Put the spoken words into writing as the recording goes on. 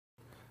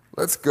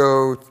Let's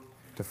go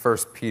to 1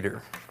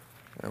 Peter,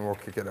 and we'll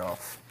kick it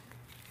off.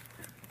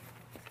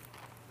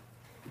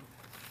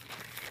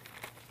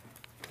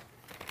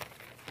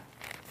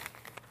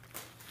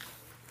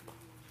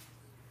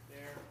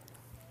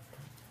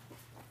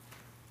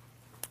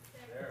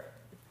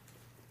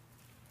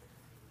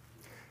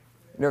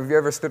 You know, have you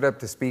ever stood up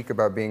to speak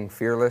about being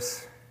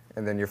fearless,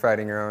 and then you're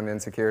fighting your own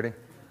insecurity?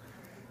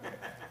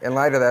 In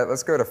light of that,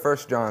 let's go to 1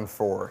 John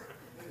 4.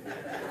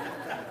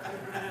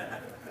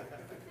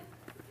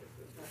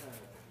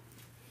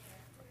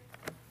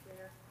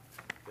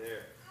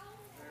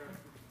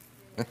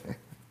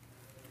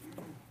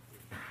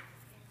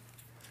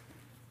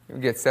 We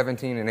get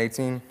 17 and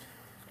 18.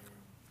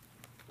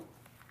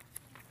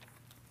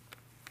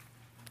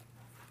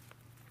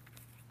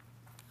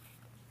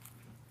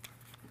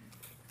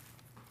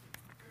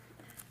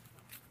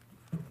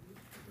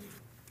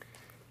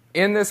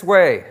 In this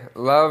way,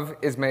 love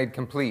is made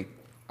complete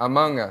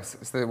among us,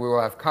 so that we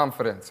will have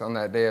confidence on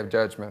that day of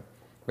judgment.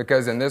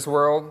 Because in this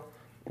world,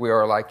 we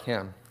are like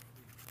him.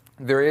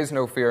 There is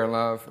no fear in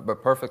love,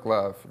 but perfect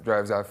love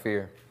drives out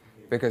fear.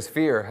 Because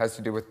fear has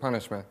to do with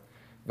punishment.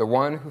 The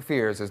one who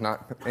fears is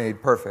not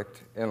made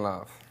perfect in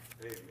love.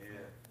 Amen.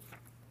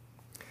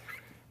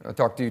 I'll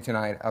talk to you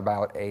tonight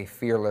about a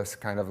fearless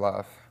kind of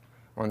love,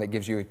 one that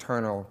gives you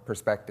eternal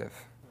perspective.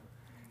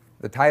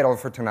 The title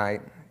for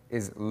tonight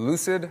is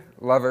Lucid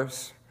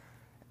Lovers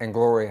and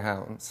Glory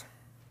Hounds.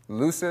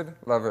 Lucid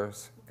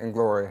Lovers and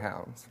Glory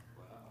Hounds.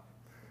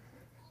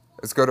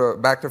 Let's go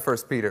back to 1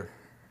 Peter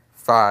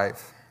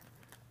 5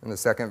 in the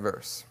second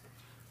verse.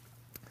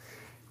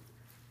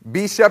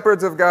 Be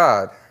shepherds of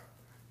God,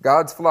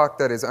 God's flock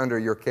that is under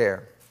your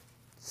care,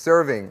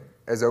 serving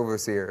as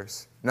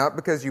overseers, not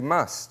because you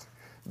must,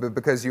 but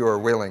because you are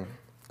willing,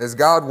 as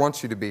God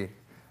wants you to be,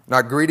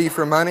 not greedy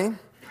for money,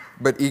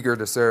 but eager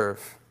to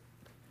serve.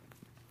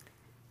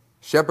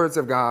 Shepherds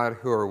of God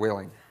who are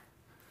willing.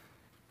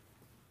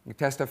 We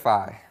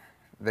testify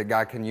that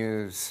God can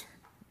use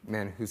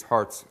men whose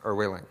hearts are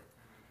willing.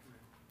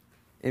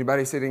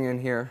 Anybody sitting in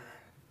here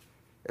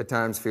at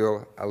times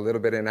feel a little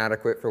bit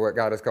inadequate for what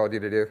God has called you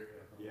to do?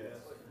 Yes.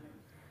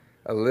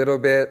 A little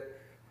bit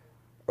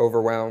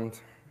overwhelmed,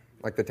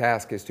 like the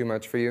task is too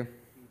much for you?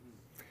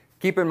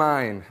 Keep in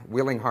mind,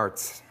 willing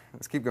hearts.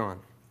 Let's keep going.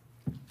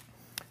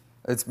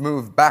 Let's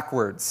move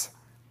backwards.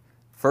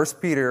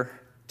 1 Peter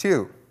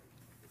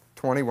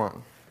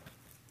 2:21.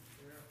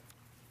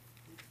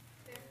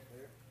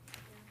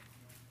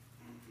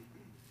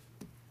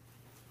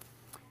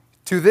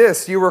 To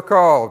this you were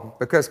called,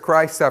 because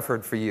Christ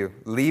suffered for you,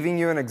 leaving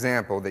you an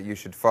example that you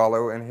should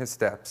follow in his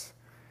steps.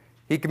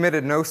 He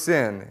committed no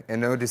sin,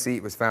 and no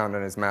deceit was found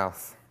in his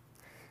mouth.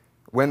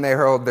 When they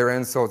hurled their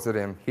insults at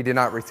him, he did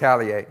not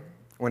retaliate.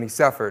 When he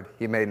suffered,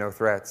 he made no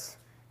threats.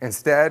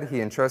 Instead,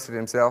 he entrusted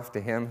himself to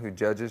him who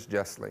judges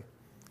justly.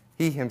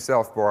 He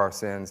himself bore our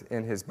sins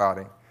in his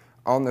body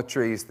on the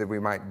trees, that we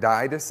might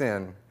die to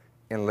sin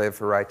and live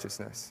for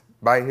righteousness.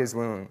 By his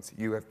wounds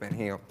you have been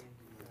healed.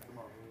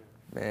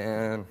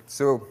 Man,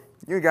 so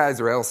you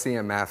guys are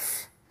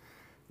LCMF.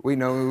 We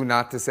know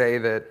not to say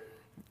that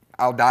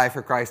I'll die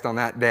for Christ on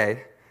that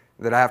day,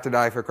 that I have to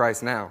die for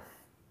Christ now.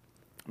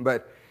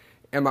 But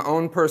in my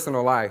own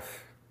personal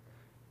life,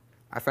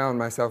 I found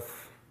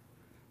myself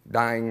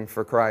dying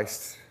for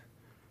Christ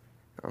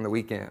on the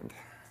weekend,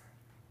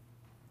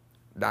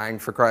 dying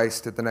for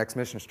Christ at the next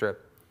mission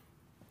trip.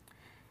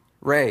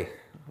 Ray,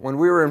 when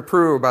we were in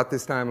Peru about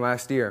this time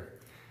last year,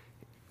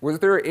 was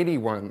there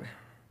anyone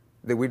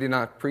that we did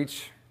not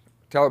preach,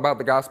 tell about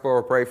the gospel,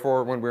 or pray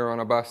for when we were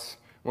on a bus,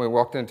 when we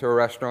walked into a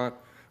restaurant?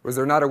 Was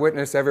there not a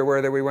witness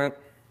everywhere that we went?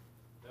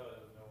 No.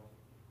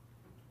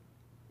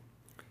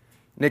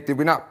 Nick, did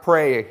we not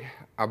pray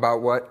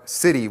about what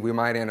city we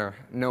might enter,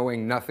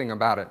 knowing nothing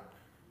about it?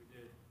 We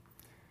did.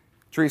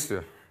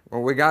 Teresa,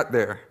 when we got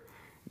there,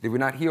 did we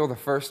not heal the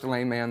first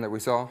lame man that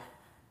we saw? Yes,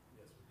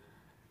 we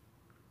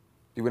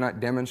did. Did we not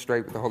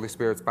demonstrate what the Holy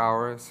Spirit's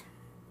power is?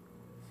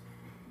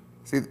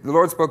 See, the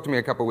Lord spoke to me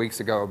a couple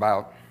weeks ago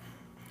about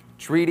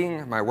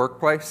treating my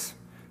workplace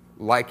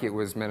like it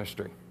was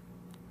ministry,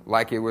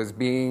 like it was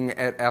being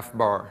at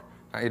F-Bar.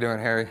 How you doing,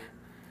 Harry?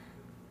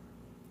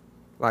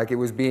 Like it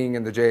was being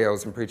in the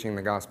jails and preaching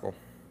the gospel.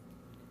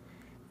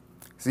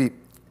 See,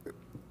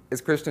 as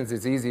Christians,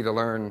 it's easy to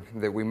learn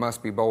that we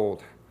must be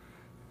bold.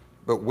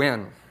 But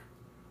when?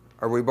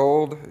 Are we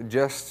bold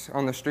just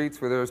on the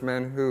streets where there's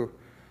men who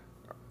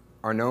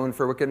are known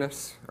for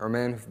wickedness, or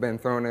men who've been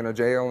thrown in a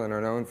jail and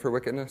are known for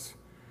wickedness?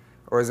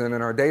 Or is it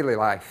in our daily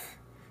life?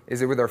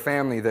 Is it with our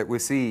family that we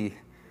see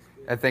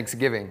at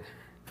Thanksgiving?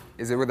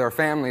 Is it with our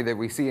family that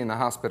we see in the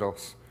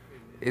hospitals?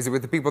 Is it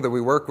with the people that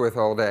we work with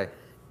all day?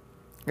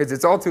 Because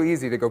it's all too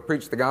easy to go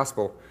preach the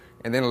gospel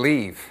and then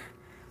leave.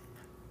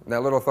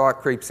 That little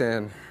thought creeps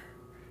in,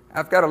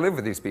 I've got to live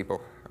with these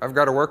people. I've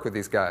got to work with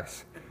these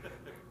guys.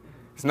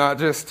 It's not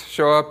just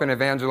show up and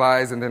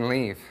evangelize and then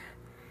leave,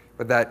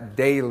 but that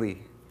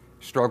daily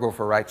struggle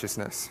for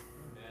righteousness.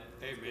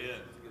 Amen.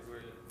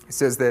 It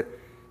says that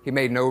he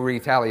made no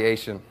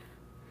retaliation.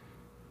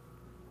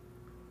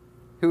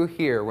 Who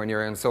here, when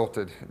you're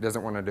insulted,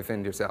 doesn't want to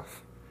defend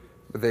yourself?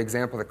 But the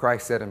example that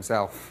Christ set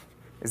himself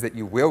is that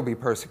you will be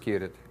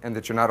persecuted and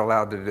that you're not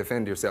allowed to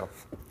defend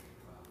yourself.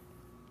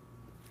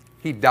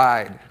 He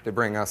died to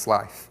bring us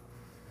life.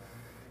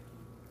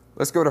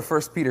 Let's go to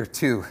 1 Peter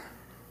 2,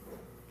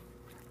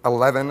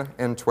 11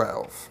 and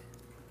 12.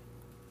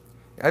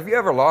 Have you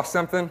ever lost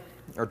something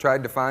or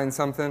tried to find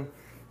something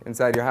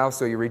inside your house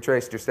so you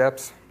retraced your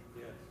steps?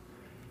 Yes.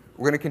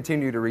 We're going to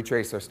continue to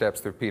retrace our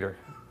steps through Peter.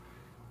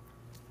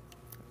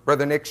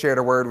 Brother Nick shared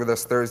a word with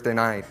us Thursday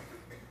night.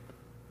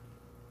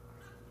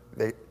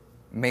 They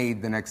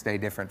made the next day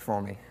different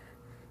for me.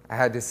 I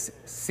had to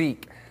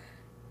seek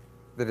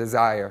the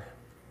desire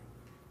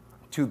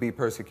to be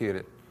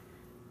persecuted,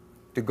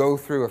 to go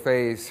through a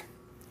phase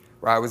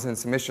where I was in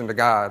submission to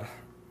God,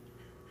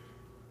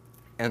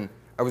 and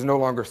I was no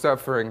longer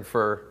suffering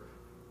for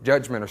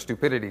judgment or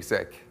stupidity's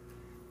sake.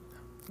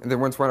 And then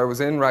once when I was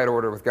in right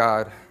order with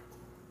God,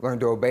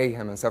 learned to obey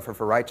him and suffer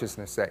for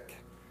righteousness' sake.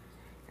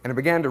 And I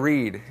began to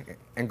read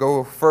and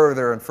go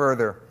further and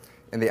further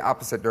in the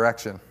opposite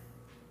direction.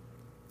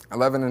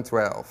 11 and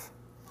 12.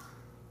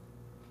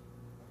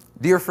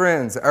 Dear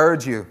friends, I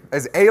urge you,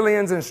 as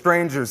aliens and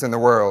strangers in the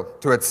world,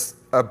 to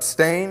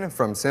abstain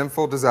from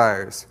sinful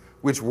desires,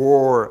 which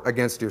war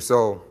against your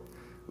soul.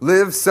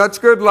 Live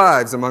such good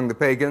lives among the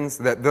pagans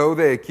that though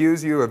they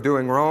accuse you of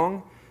doing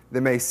wrong,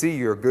 they may see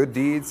your good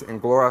deeds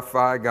and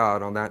glorify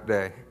God on that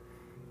day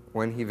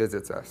when he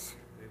visits us.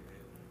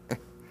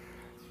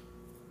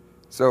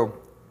 So,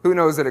 who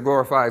knows that it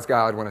glorifies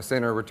God when a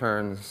sinner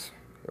returns,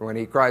 when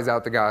he cries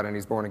out to God and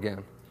he's born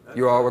again?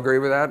 You all agree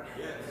with that?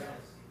 Yes.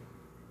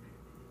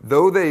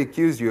 Though they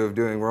accuse you of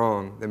doing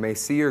wrong, they may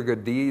see your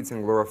good deeds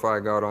and glorify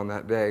God on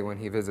that day when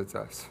he visits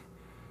us.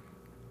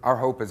 Our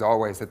hope is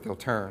always that they'll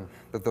turn,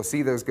 that they'll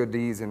see those good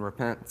deeds and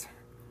repent.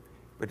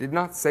 But it did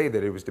not say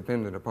that it was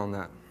dependent upon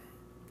that.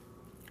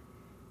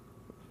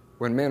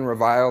 When men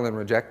revile and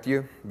reject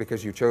you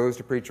because you chose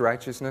to preach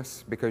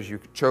righteousness, because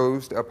you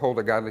chose to uphold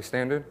a godly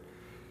standard,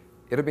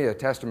 it'll be a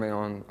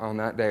testimony on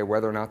that day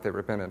whether or not they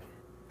repented.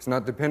 It's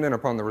not dependent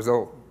upon the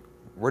result.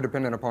 We're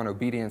dependent upon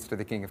obedience to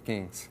the King of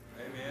Kings.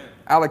 Amen.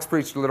 Alex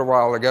preached a little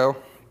while ago,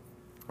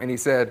 and he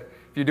said,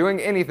 if you're doing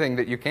anything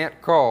that you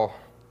can't call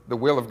the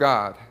will of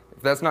God,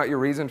 if that's not your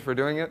reason for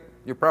doing it,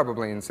 you're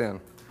probably in sin.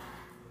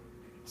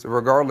 So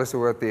regardless of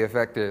what the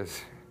effect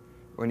is,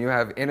 when you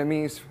have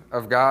enemies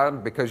of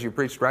God because you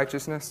preached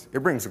righteousness, it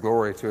brings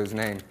glory to his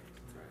name.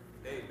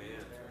 Amen.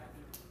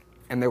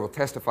 And they will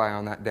testify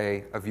on that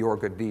day of your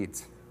good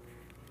deeds.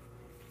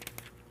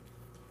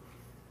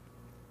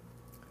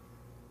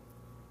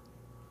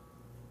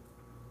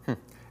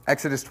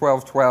 Exodus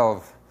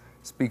 12:12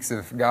 speaks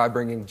of God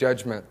bringing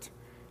judgment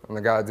on the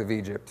gods of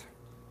Egypt.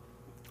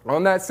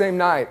 On that same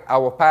night, I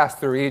will pass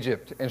through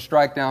Egypt and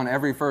strike down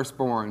every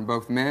firstborn,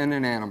 both men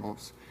and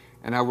animals,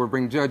 and I will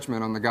bring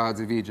judgment on the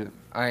gods of Egypt.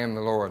 I am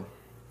the Lord.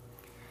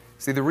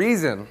 See, the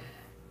reason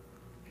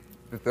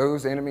that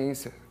those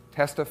enemies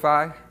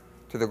testify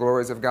to the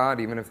glories of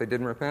God, even if they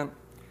didn't repent,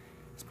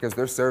 is because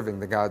they're serving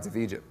the gods of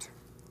Egypt.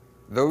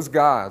 Those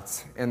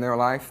gods in their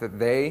life that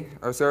they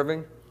are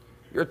serving,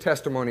 your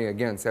testimony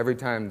against every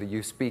time that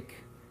you speak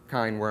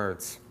kind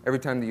words, every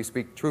time that you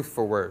speak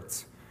truthful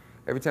words,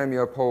 every time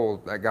you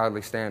uphold that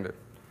godly standard,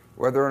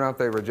 whether or not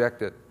they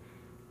reject it,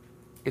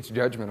 it's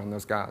judgment on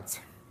those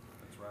gods.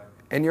 That's right.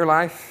 In your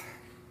life,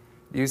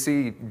 do you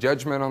see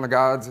judgment on the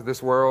gods of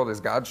this world as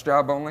God's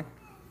job only?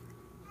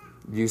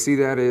 Do you see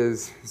that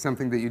as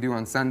something that you do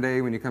on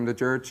Sunday when you come to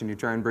church and you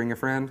try and bring a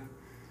friend?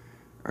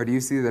 Or do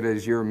you see that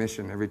as your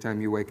mission every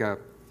time you wake up?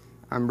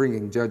 I'm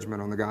bringing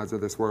judgment on the gods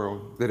of this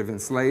world that have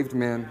enslaved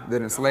men,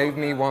 that enslaved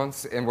me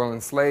once and will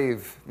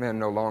enslave men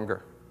no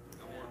longer.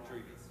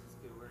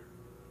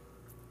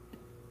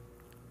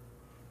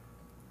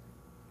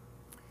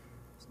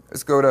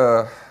 Let's go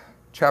to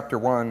chapter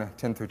 1,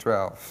 10 through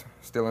 12,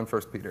 still in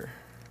 1 Peter.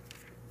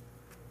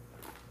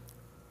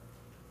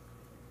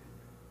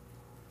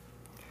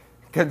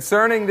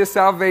 Concerning this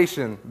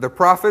salvation, the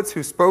prophets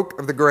who spoke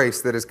of the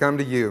grace that has come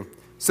to you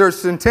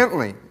searched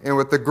intently and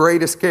with the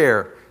greatest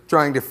care,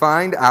 trying to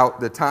find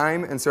out the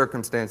time and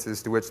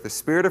circumstances to which the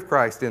Spirit of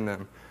Christ in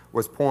them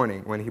was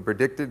pointing when he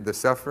predicted the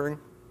suffering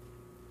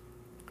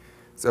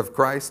of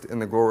Christ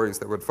and the glories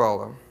that would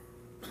follow.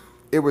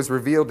 It was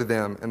revealed to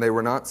them, and they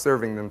were not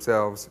serving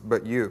themselves,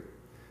 but you.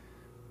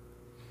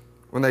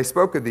 When they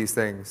spoke of these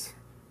things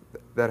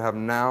that have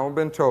now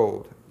been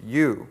told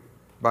you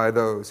by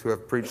those who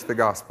have preached the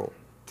gospel,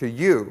 to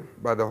you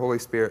by the Holy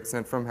Spirit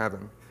sent from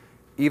heaven,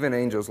 even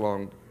angels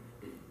longed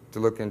to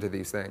look into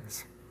these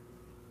things.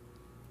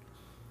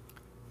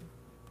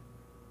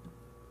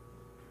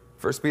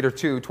 1 Peter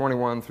 2,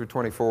 21 through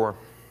 24,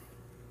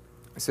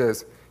 it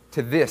says,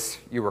 to this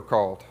you were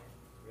called,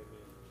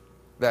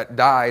 that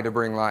die to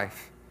bring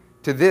life.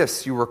 To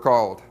this you were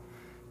called.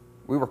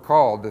 We were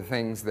called to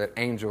things that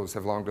angels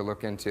have longed to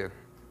look into,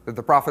 that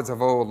the prophets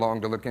of old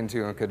longed to look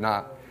into and could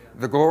not.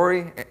 The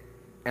glory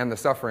and the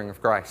suffering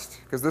of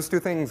Christ, because those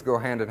two things go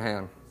hand in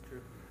hand.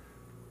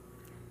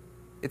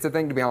 It's a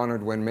thing to be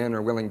honored when men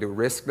are willing to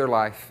risk their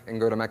life and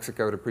go to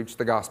Mexico to preach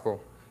the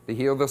gospel, to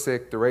heal the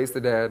sick, to raise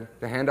the dead,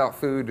 to hand out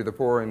food to the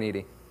poor and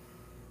needy.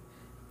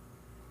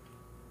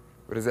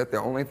 But is that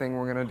the only thing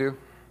we're going to do?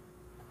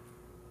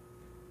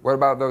 What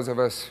about those of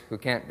us who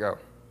can't go?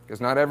 Because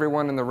not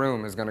everyone in the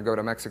room is going to go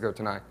to Mexico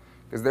tonight,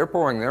 because they're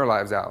pouring their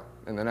lives out.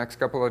 In the next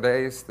couple of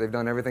days, they've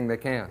done everything they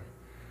can.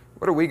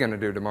 What are we going to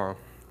do tomorrow?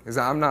 Because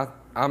I'm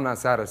not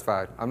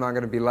satisfied. I'm not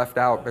going to be left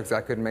out because I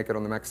couldn't make it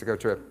on the Mexico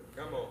trip.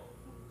 Come on.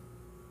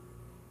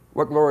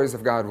 What glories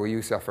of God will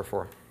you suffer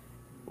for?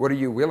 What are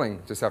you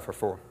willing to suffer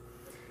for?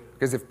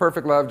 Because if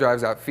perfect love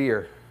drives out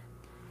fear,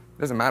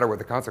 it doesn't matter what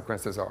the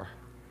consequences are.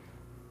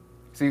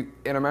 See,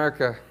 in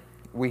America,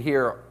 we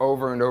hear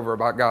over and over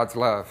about God's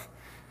love.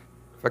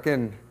 If I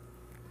can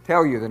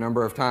tell you the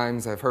number of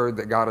times I've heard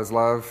that God is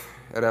love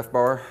at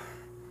F-Bar,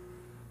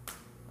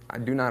 I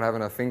do not have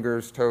enough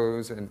fingers,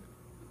 toes, and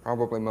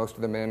probably most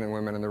of the men and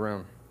women in the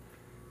room.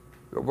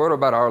 But what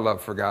about our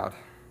love for God?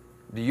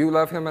 Do you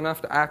love Him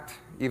enough to act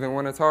even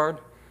when it's hard?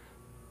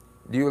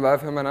 Do you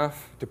love Him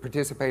enough to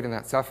participate in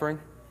that suffering?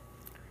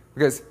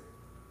 Because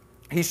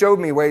He showed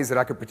me ways that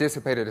I could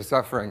participate in His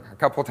suffering a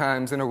couple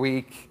times in a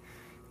week.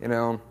 You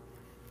know,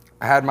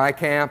 I had my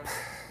camp,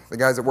 the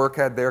guys at work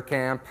had their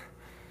camp,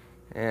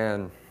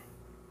 and,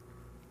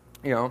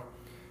 you know,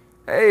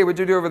 hey, what'd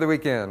you do over the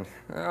weekend?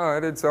 Oh, I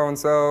did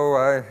so-and-so.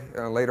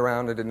 I laid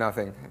around, I did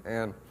nothing.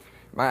 And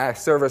my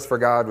service for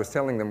God was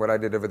telling them what I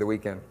did over the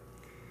weekend.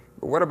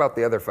 But what about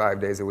the other 5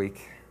 days a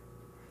week?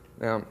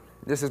 Now,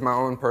 this is my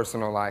own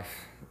personal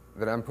life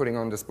that I'm putting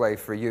on display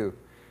for you.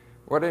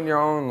 What in your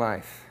own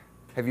life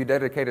have you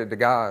dedicated to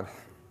God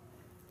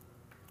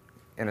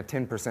in a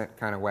 10%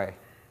 kind of way?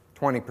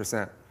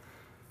 20%?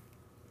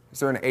 Is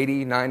there an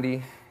 80,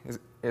 90?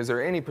 Is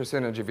there any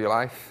percentage of your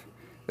life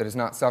that is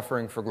not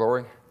suffering for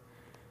glory?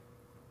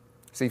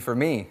 See, for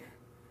me,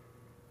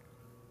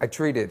 I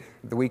treated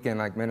the weekend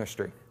like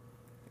ministry.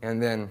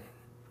 And then,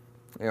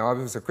 you know, I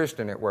was a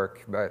Christian at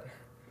work, but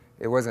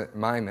it wasn't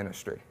my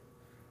ministry.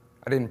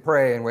 I didn't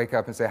pray and wake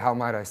up and say, how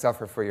might I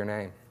suffer for your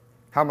name?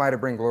 How might I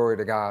bring glory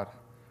to God?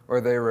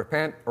 Or they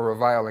repent or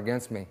revile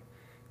against me.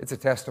 It's a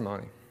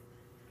testimony.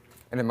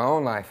 And in my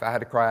own life, I had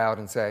to cry out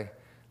and say,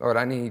 Lord,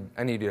 I need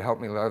you to help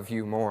me love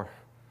you more.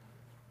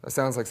 That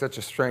sounds like such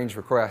a strange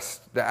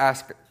request, to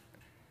ask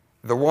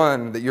the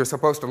one that you're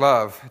supposed to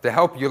love to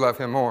help you love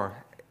him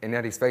more, and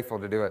yet he's faithful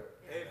to do it.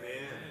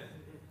 Amen.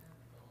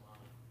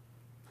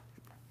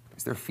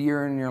 Is there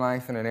fear in your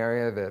life in an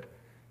area that,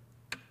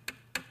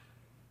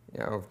 you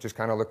know, just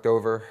kind of looked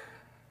over,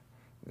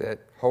 that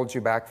holds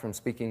you back from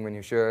speaking when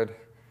you should,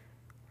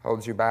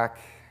 holds you back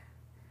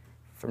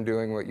from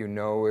doing what you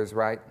know is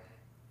right?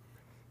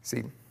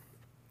 See,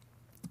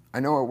 I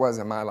know it was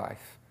in my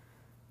life.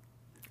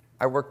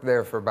 I worked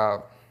there for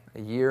about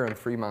a year and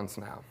 3 months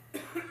now,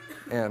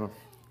 and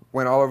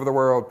went all over the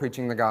world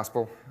preaching the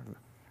gospel.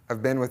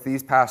 I've been with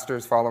these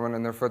pastors following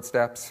in their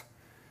footsteps,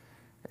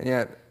 and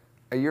yet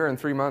a year and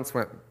 3 months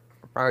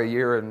probably a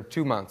year and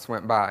 2 months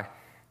went by,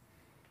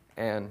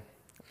 and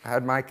I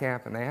had my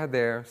camp and they had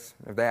theirs.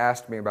 If they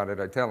asked me about it,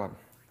 I'd tell them,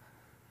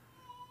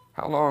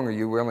 how long are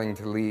you willing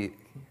to leave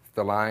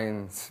the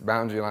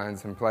boundary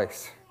lines in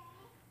place?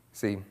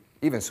 See,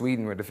 even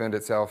Sweden would defend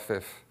itself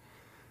if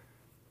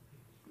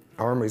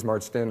armies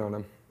marched in on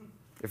them,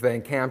 if they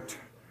encamped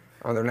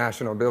on their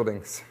national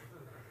buildings.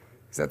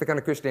 Is that the kind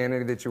of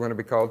Christianity that you want to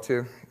be called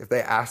to? If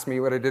they ask me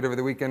what I did over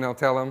the weekend, I'll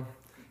tell them.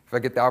 If I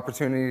get the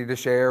opportunity to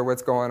share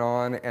what's going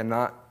on and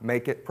not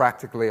make it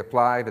practically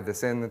apply to the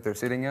sin that they're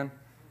sitting in?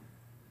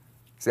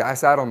 See, I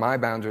sat on my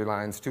boundary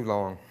lines too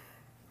long.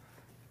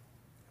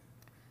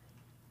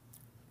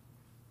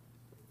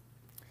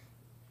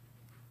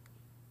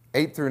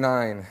 Eight through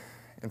 9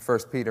 in 1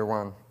 Peter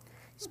 1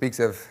 speaks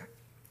of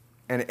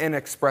an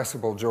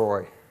inexpressible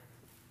joy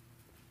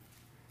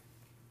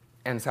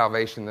and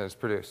salvation that is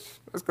produced.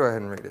 Let's go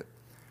ahead and read it.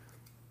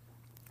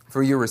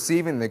 For you're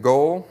receiving the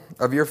goal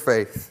of your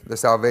faith, the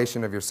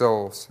salvation of your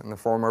souls. And the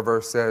former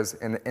verse says,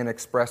 an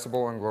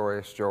inexpressible and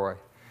glorious joy.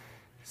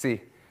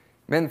 See,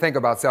 men think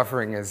about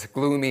suffering as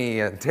gloomy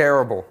and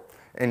terrible,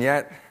 and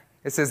yet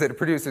it says that it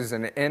produces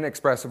an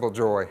inexpressible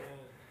joy.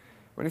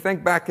 When you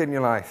think back in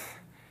your life,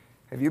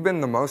 have you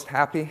been the most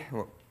happy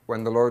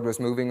when the Lord was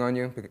moving on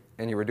you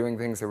and you were doing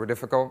things that were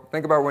difficult?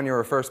 Think about when you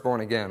were first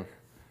born again.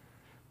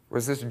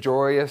 Was it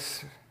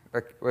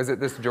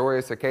this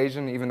joyous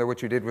occasion, even though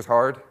what you did was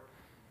hard?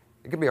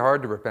 It could be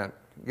hard to repent.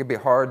 It could be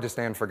hard to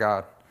stand for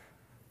God.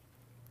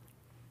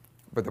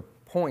 But the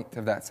point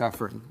of that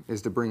suffering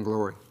is to bring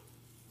glory.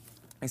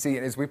 You see,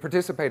 as we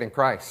participate in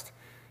Christ,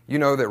 you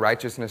know that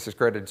righteousness is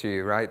credited to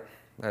you, right?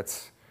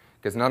 That's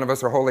because none of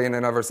us are holy in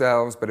and of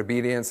ourselves, but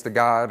obedience to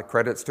God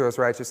credits to us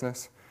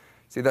righteousness.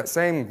 See, that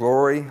same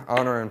glory,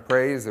 honor, and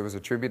praise that was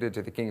attributed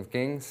to the King of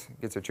Kings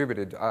gets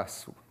attributed to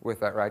us with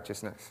that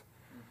righteousness.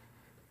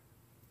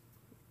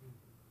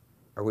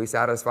 Are we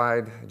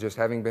satisfied just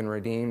having been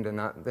redeemed and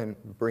not then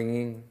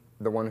bringing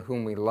the one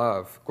whom we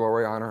love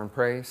glory, honor, and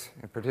praise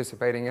and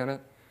participating in it?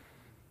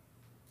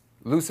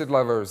 Lucid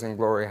lovers and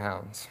glory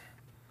hounds.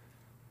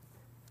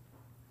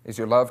 Is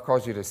your love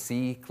cause you to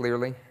see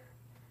clearly?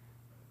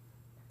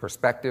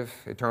 Perspective,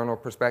 eternal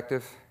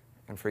perspective,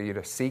 and for you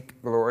to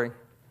seek glory?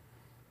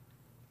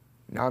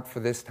 Not for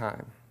this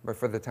time, but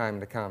for the time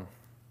to come.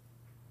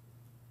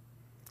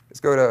 Let's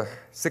go to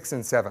 6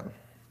 and 7.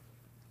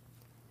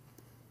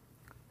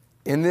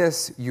 In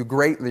this you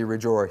greatly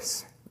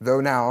rejoice, though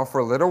now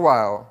for a little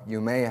while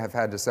you may have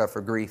had to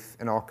suffer grief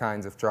in all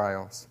kinds of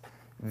trials.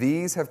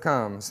 These have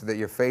come so that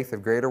your faith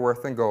of greater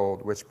worth than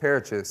gold, which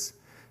perishes,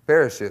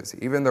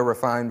 even though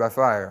refined by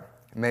fire,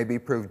 may be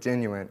proved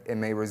genuine and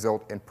may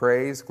result in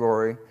praise,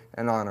 glory,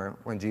 and honor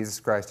when Jesus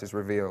Christ is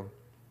revealed.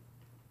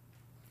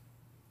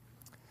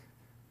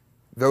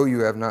 Though you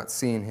have not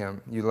seen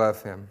him, you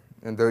love him.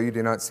 And though you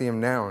do not see him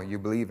now, you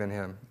believe in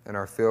him and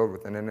are filled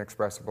with an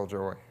inexpressible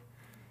joy.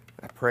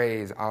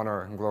 Praise,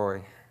 honor, and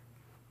glory.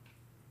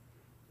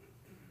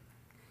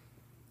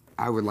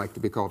 I would like to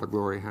be called a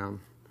glory hound.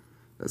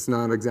 That's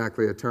not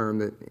exactly a term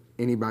that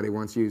anybody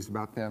once used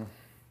about them.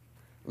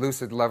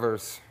 Lucid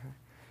lovers,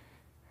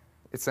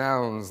 it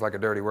sounds like a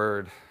dirty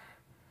word.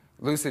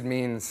 Lucid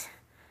means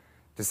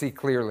to see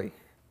clearly.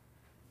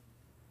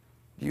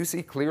 Do you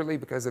see clearly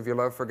because of your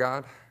love for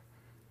God?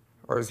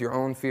 Or is your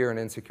own fear and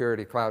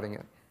insecurity clouding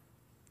it?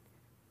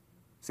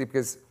 See,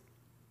 because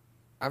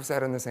I've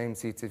sat in the same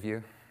seats as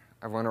you.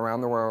 I've went around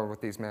the world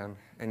with these men,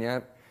 and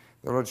yet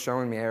the Lord's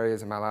showing me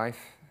areas in my life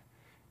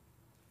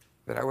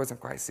that I wasn't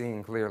quite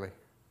seeing clearly.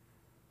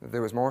 That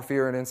there was more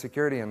fear and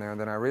insecurity in there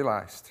than I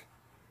realized.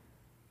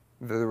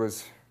 That there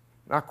was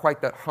not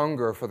quite that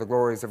hunger for the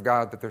glories of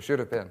God that there should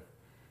have been.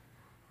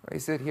 When you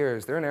sit here,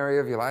 is there an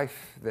area of your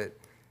life that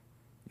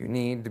you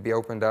need to be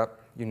opened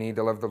up, you need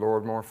to love the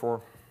Lord more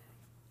for?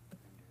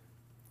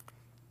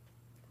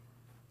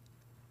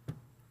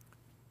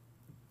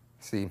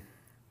 See,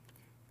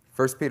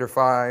 1 Peter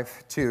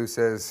 5:2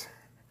 says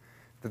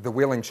that the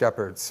willing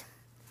shepherds,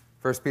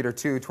 1 Peter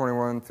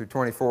 2:21 through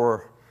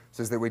 24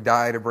 says that we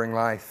die to bring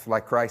life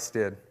like Christ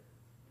did.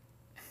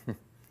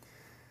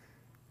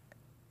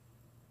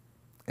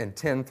 And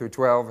 10 through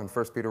 12 in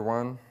 1 Peter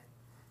 1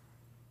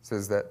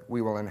 says that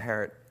we will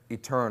inherit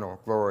eternal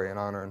glory and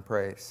honor and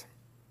praise,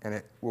 and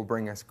it will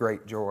bring us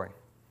great joy.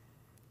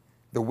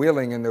 The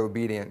willing and the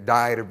obedient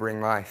die to bring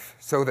life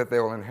so that they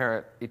will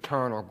inherit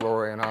eternal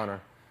glory and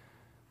honor.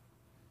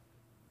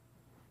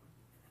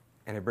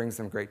 And it brings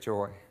them great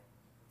joy,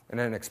 an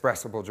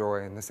inexpressible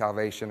joy in the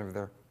salvation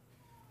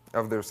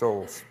of their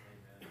souls.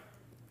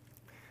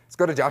 Let's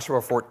go to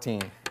Joshua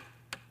 14.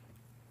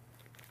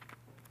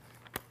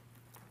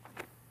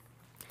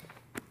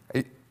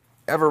 You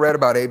ever read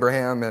about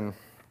Abraham and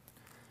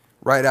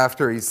right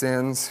after he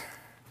sins,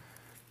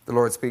 the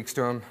Lord speaks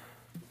to him?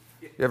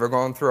 You ever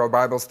gone through our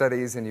Bible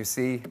studies and you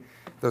see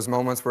those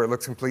moments where it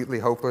looks completely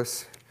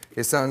hopeless?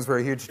 His sons were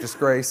a huge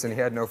disgrace and he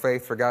had no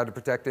faith for God to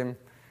protect him.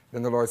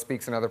 Then the Lord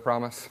speaks another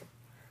promise.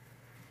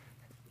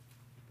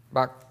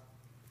 About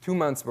 2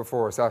 months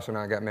before Sasha and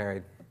I got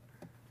married,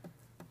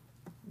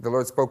 the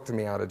Lord spoke to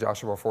me out of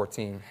Joshua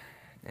 14.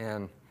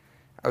 And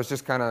I was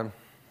just kind of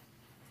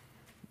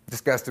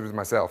disgusted with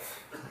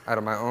myself, out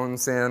of my own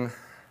sin,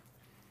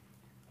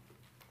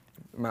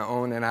 my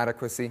own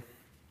inadequacy.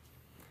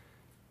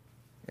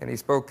 And he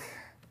spoke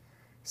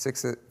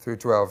 6 through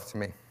 12 to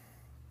me.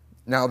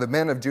 Now the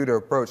men of Judah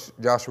approached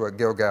Joshua at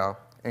Gilgal,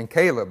 and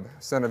Caleb,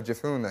 son of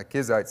Jephunneh, the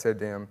Kizite, said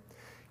to him,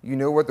 "You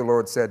know what the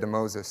Lord said to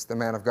Moses, the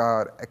man of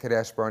God, at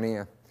Kadesh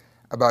Barnea,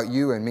 about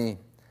you and me.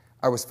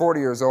 I was 40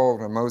 years old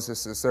when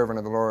Moses, the servant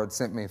of the Lord,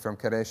 sent me from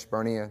Kadesh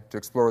Barnea to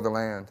explore the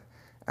land,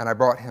 and I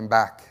brought him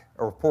back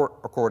a report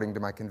according to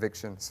my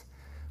convictions.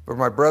 But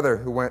my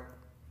brothers who went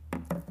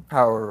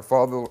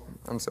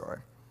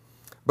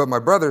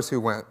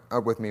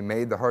up with me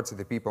made the hearts of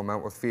the people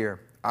melt with fear.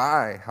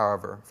 I,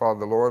 however,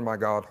 followed the Lord my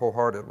God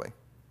wholeheartedly.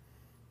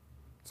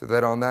 So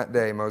that on that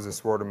day Moses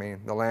swore to me,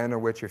 the land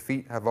on which your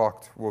feet have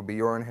walked will be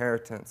your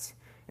inheritance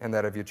and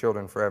that of your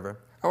children forever."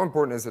 How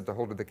important is it to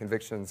hold to the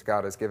convictions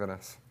God has given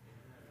us?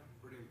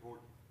 Pretty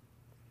important.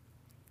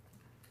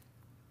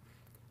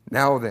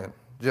 Now then,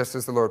 just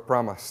as the Lord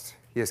promised,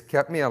 he has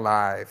kept me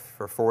alive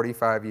for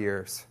 45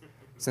 years,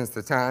 since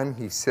the time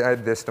he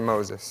said this to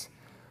Moses,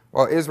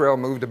 while Israel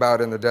moved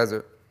about in the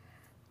desert.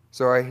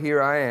 So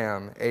here I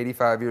am,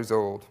 85 years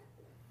old.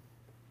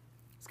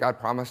 Has God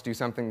promised you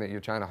something that you're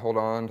trying to hold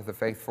on to the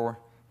faith for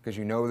because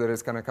you know that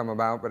it's going to come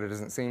about, but it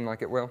doesn't seem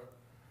like it will?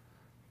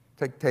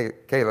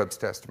 Take Caleb's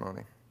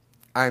testimony.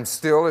 I am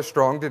still as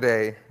strong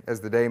today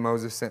as the day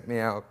Moses sent me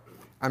out.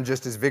 I'm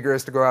just as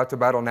vigorous to go out to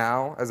battle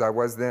now as I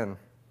was then.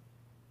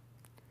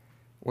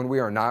 When we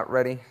are not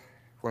ready,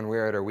 when we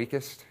are at our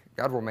weakest,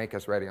 God will make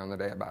us ready on the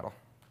day of battle.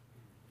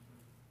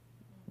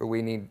 But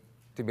we need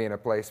to be in a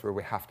place where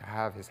we have to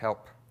have his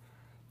help.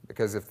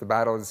 Because if the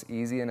battle is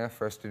easy enough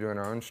for us to do in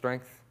our own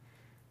strength,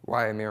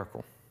 why a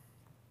miracle?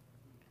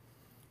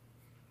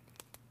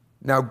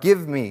 Now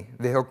give me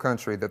the hill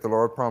country that the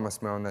Lord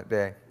promised me on that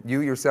day.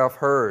 You yourself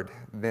heard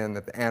then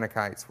that the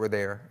Anakites were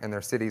there, and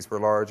their cities were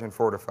large and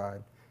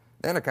fortified.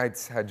 The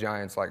Anakites had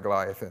giants like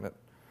Goliath in it.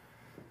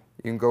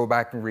 You can go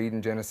back and read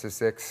in Genesis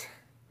 6.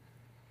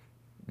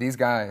 These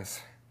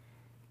guys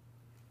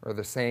or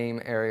the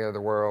same area of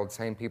the world,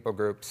 same people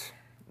groups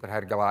that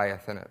had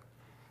Goliath in it.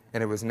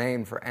 And it was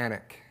named for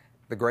Anak,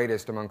 the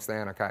greatest amongst the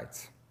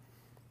Anakites.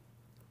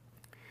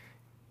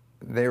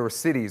 Their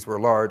cities were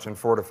large and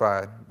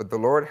fortified, but the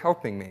Lord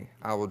helping me,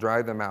 I will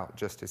drive them out,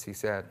 just as he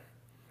said.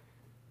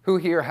 Who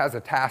here has a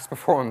task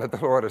before him that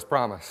the Lord has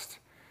promised?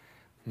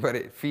 But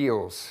it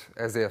feels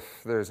as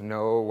if there's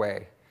no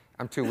way.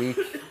 I'm too weak.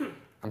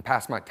 I'm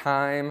past my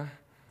time.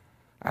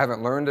 I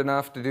haven't learned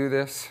enough to do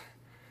this.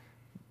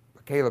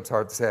 But Caleb's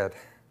heart said,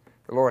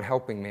 the Lord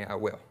helping me, I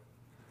will.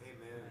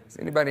 Amen. Is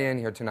anybody in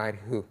here tonight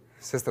who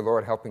says the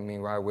Lord helping me,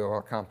 I will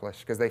accomplish?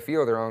 Because they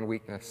feel their own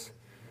weakness.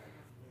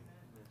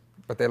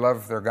 But they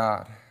love their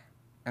God,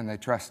 and they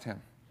trust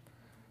him.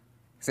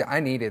 See, I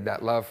needed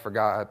that love for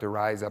God to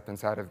rise up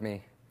inside of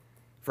me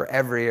for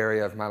every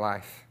area of my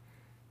life.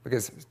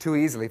 Because too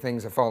easily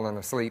things have fallen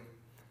asleep.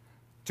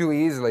 Too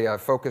easily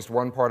I've focused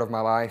one part of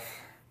my life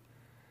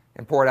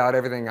and poured out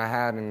everything I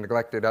had and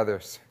neglected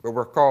others. But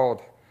we're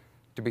called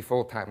to be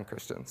full-time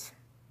Christians.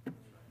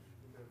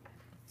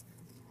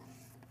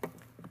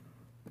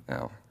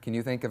 Now, can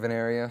you think of an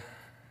area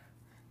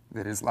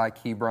that is like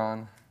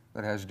Hebron,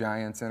 that has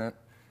giants in it?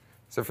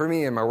 So for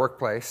me in my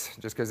workplace,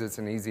 just because it's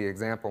an easy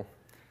example,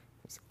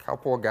 there's a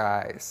couple of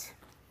guys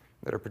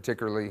that are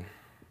particularly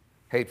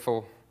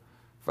hateful,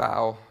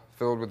 foul,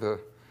 filled with the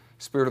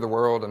spirit of the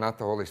world and not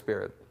the Holy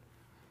Spirit.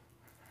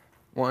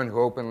 One who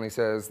openly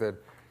says that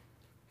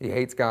he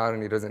hates God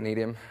and he doesn't need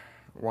him.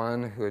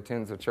 One who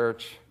attends a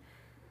church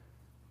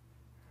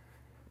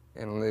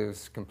and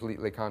lives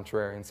completely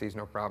contrary and sees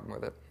no problem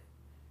with it.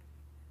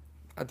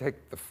 I'd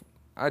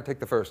take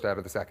the first out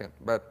of the second.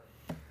 But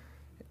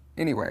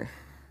anyway,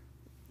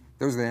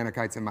 those are the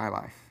Anakites in my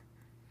life.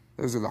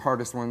 Those are the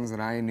hardest ones that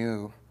I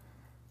knew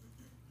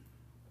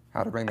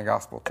how to bring the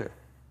gospel to.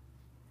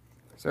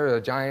 Is there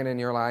a giant in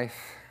your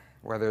life,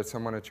 whether it's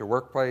someone at your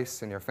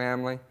workplace, in your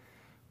family,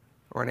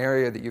 or an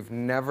area that you've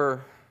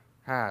never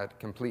had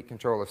complete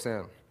control of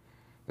sin,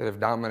 that have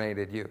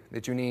dominated you,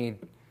 that you need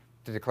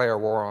to declare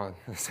war on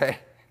and say,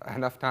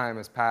 enough time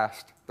has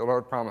passed. The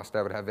Lord promised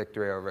I would have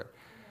victory over it.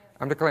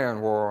 I'm declaring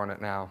war on it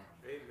now.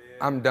 Amen.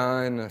 I'm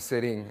done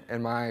sitting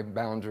in my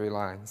boundary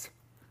lines.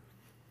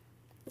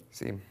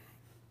 See,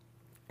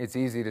 it's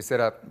easy to set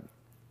up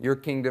your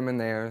kingdom and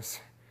theirs,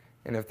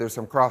 and if there's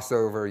some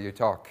crossover, you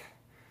talk.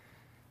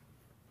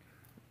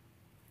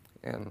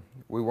 And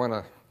we want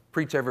to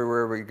preach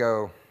everywhere we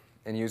go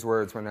and use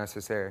words when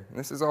necessary. And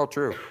this is all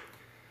true.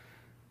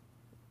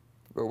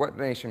 But what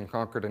nation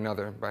conquered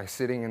another by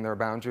sitting in their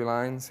boundary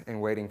lines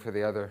and waiting for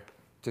the other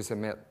to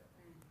submit?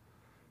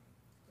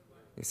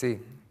 You see,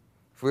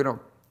 if we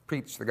don't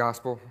preach the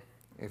gospel,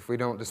 if we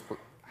don't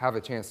have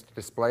a chance to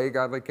display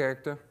godly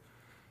character,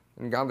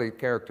 and godly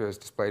character is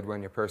displayed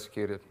when you're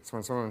persecuted. It's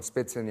when someone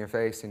spits in your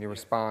face and you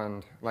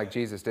respond like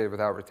Jesus did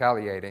without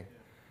retaliating,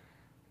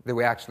 that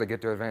we actually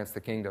get to advance the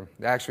kingdom.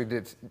 They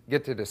actually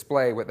get to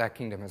display what that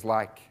kingdom is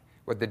like,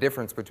 what the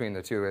difference between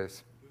the two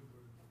is.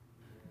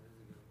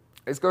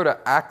 Let's go to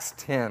Acts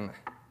 10.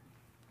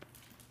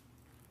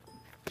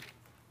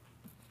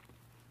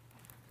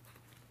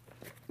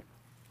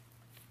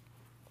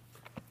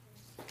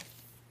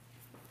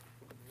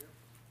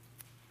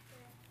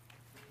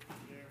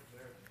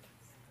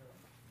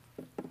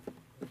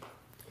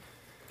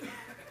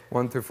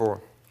 One through 4.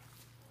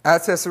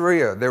 At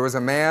Caesarea, there was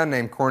a man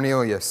named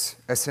Cornelius,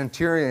 a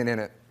centurion in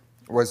it,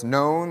 was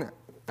known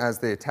as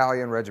the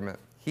Italian regiment.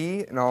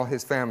 He and all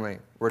his family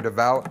were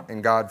devout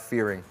and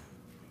God-fearing.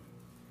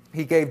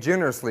 He gave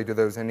generously to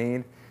those in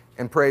need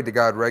and prayed to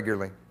God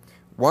regularly.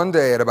 One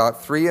day at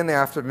about 3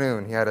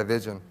 p.m, he had a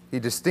vision. He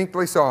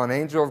distinctly saw an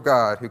angel of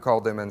God who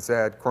called him and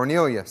said,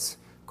 Cornelius.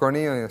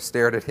 Cornelius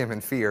stared at him in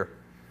fear.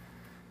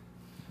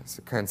 It's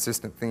a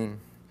consistent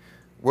theme.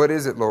 What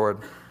is it, Lord?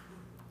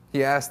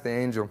 He asked the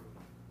angel,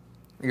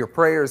 your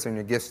prayers and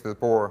your gifts to the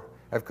poor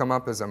have come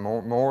up as a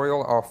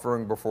memorial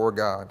offering before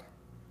God.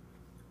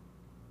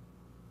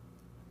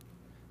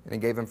 And he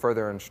gave him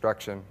further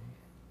instruction.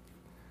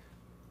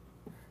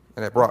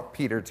 And it brought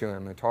Peter to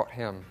him and taught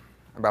him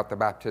about the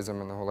baptism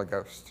in the Holy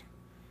Ghost.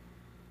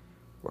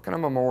 What kind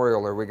of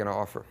memorial are we going to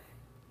offer?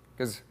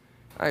 Because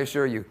I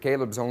assure you,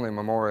 Caleb's only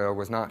memorial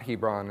was not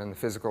Hebron in the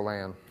physical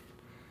land.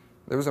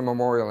 There was a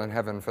memorial in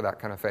heaven for that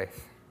kind of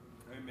faith.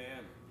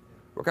 Amen.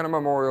 What kind of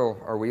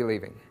memorial are we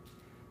leaving?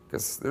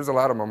 Because there's a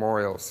lot of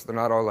memorials. They're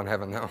not all in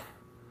heaven, though.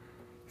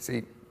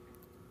 See,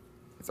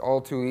 it's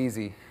all too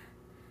easy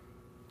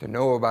to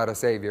know about a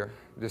Savior,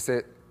 to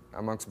sit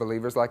amongst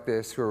believers like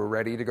this who are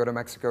ready to go to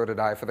Mexico to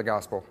die for the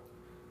gospel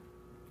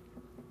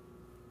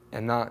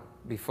and not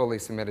be fully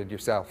submitted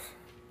yourself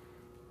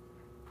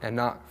and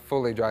not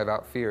fully drive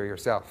out fear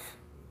yourself.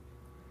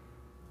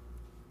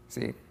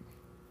 See,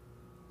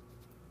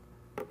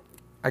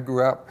 I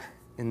grew up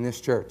in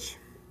this church,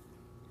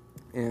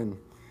 and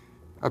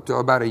up to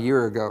about a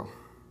year ago,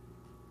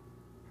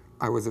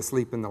 I was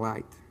asleep in the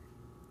light.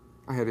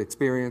 I had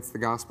experienced the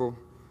gospel.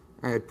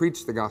 I had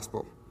preached the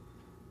gospel.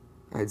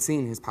 I had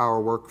seen his power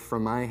work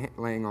from my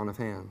laying on of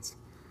hands.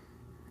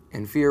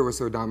 And fear was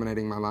so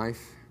dominating my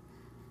life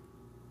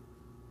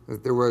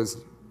that there was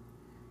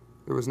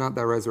not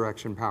that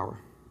resurrection power.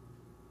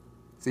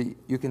 See,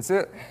 you can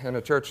sit in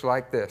a church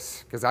like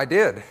this, because I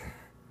did.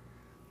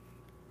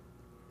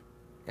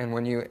 And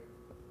when you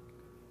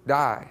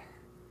die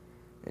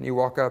and you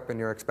walk up and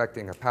you're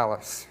expecting a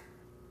palace,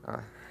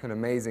 an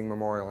amazing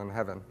memorial in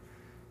heaven,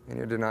 and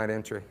you're denied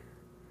entry.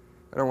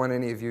 I don't want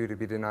any of you to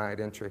be denied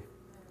entry,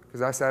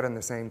 because I sat in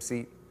the same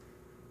seat.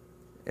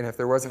 And if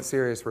there wasn't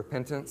serious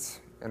repentance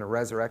and a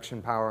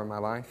resurrection power in my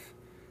life,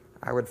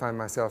 I would find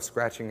myself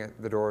scratching at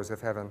the doors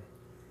of heaven,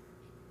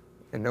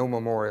 and no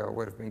memorial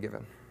would have been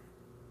given.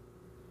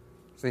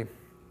 See,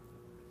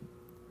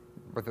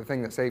 but the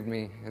thing that saved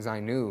me is I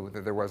knew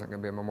that there wasn't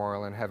going to be a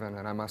memorial in heaven,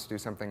 and I must do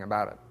something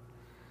about it.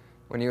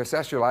 When you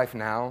assess your life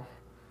now,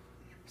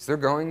 is there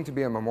going to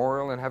be a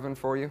memorial in heaven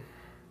for you?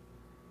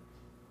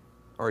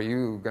 Or are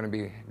you going to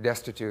be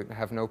destitute and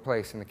have no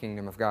place in the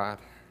kingdom of God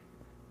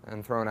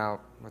and thrown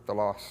out with the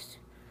lost?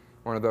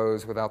 One of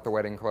those without the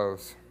wedding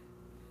clothes.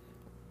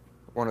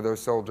 One of those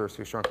soldiers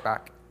who shrunk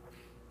back.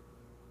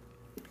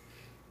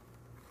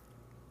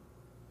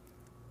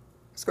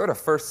 Let's go to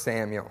 1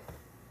 Samuel.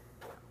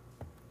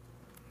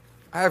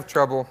 I have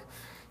trouble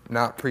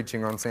not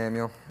preaching on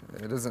Samuel.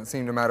 It doesn't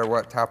seem to matter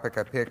what topic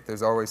I pick,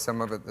 there's always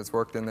some of it that's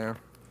worked in there.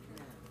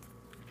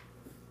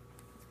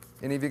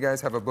 Any of you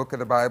guys have a book of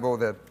the Bible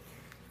that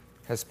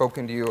has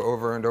spoken to you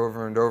over and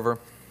over and over,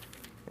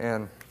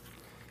 and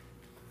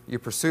you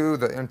pursue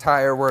the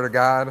entire Word of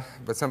God,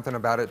 but something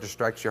about it just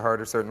strikes your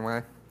heart a certain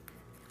way?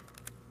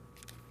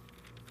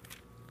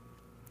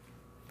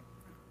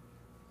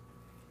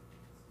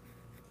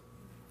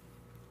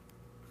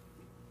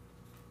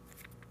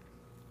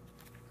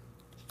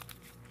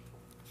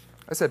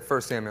 I said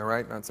 1 Samuel,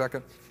 right? Not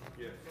 2nd?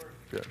 Yes.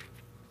 Good.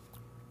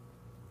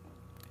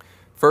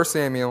 1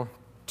 Samuel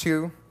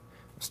 2,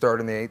 start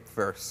in the 8th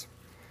verse.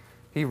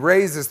 He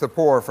raises the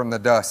poor from the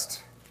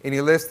dust, and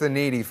he lifts the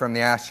needy from the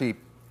ash heap,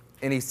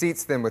 and he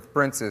seats them with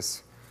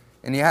princes,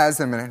 and he has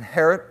them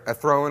inherit a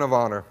throne of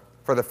honor.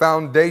 For the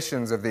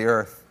foundations of the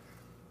earth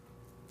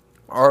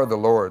are the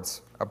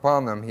Lord's.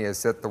 Upon them he has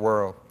set the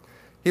world.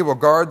 He will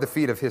guard the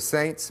feet of his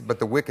saints, but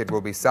the wicked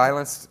will be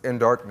silenced in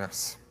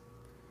darkness.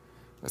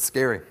 That's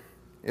scary.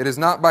 It is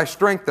not by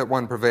strength that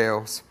one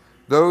prevails.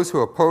 Those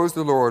who oppose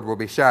the Lord will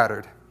be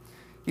shattered.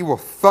 He will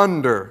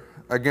thunder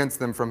against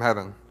them from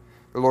heaven.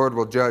 The Lord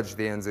will judge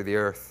the ends of the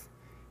earth.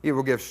 He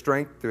will give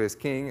strength to his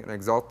king and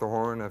exalt the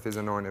horn of his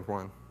anointed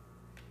one.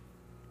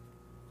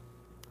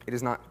 It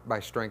is not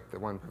by strength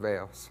that one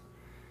prevails.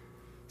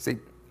 See,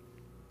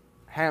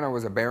 Hannah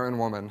was a barren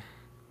woman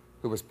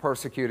who was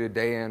persecuted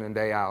day in and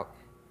day out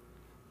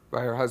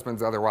by her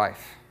husband's other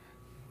wife.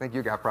 I think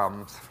you got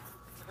problems.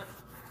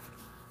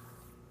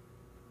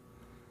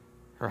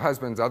 Her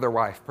husband's other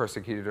wife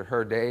persecuted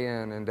her day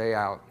in and day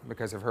out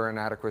because of her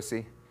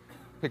inadequacy,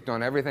 picked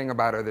on everything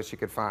about her that she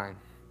could find.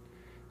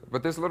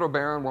 But this little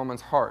barren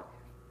woman's heart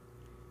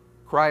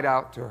cried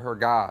out to her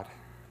God,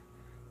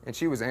 and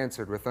she was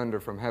answered with thunder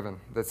from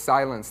heaven that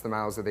silenced the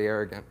mouths of the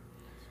arrogant.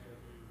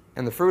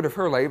 And the fruit of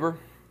her labor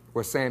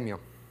was Samuel.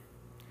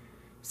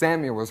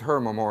 Samuel was her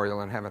memorial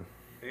in heaven.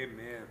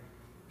 Amen.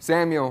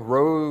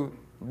 Samuel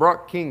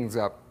brought kings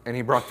up, and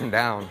he brought them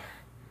down.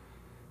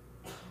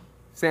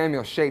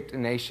 Samuel shaped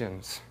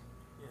nations.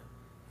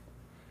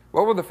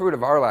 What will the fruit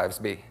of our lives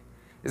be?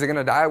 Is it going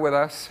to die with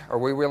us? Or are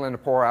we willing to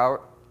pour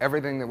out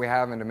everything that we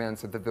have into men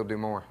so that they'll do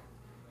more?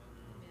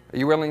 Are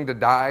you willing to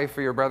die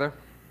for your brother?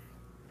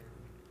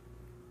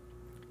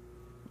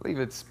 I believe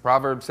it's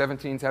Proverbs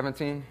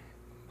 17:17.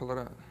 Pull it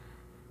up.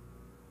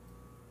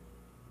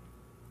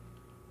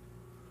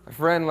 A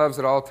friend loves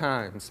at all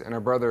times, and a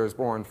brother is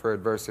born for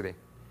adversity.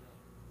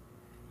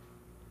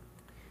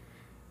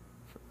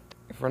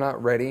 If we're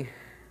not ready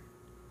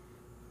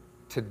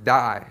to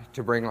die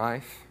to bring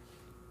life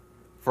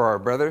for our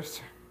brothers,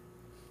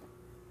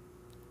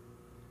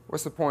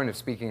 what's the point of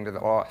speaking to the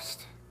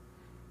lost?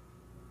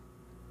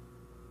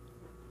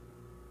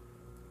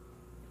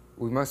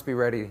 We must be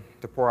ready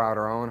to pour out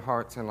our own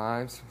hearts and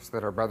lives so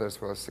that our brothers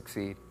will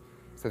succeed,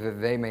 so that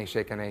they may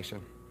shake a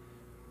nation,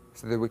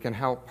 so that we can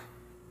help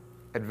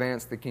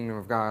advance the kingdom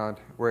of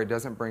God where it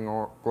doesn't bring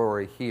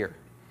glory here.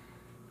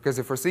 Because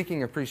if we're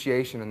seeking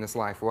appreciation in this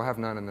life, we'll have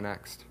none in the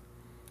next.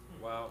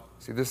 Wow.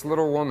 See, this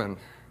little woman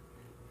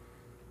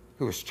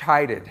who was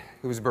chided,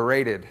 who was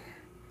berated,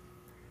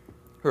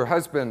 her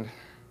husband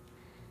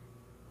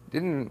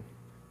didn't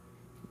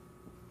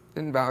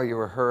value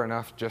her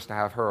enough just to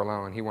have her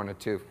alone. He wanted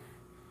two.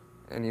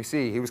 And you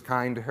see, he was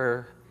kind to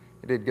her.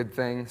 He did good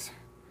things.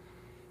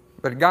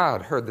 But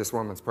God heard this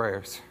woman's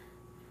prayers.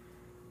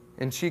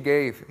 And he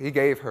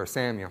gave her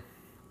Samuel.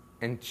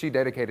 And she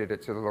dedicated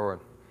it to the Lord.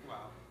 Wow.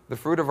 The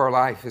fruit of our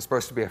life is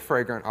supposed to be a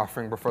fragrant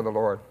offering before the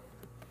Lord.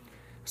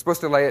 We're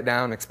supposed to lay it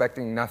down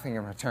expecting nothing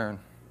in return.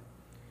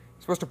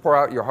 You're supposed to pour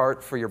out your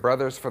heart for your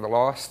brothers, for the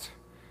lost,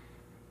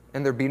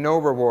 and there'd be no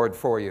reward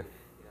for you.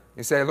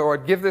 You say,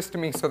 Lord, give this to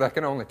me so that I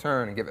can only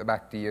turn and give it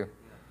back to you.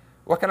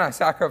 What can I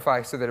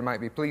sacrifice so that it might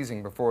be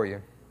pleasing before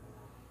you?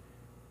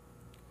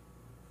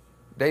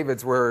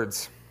 David's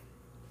words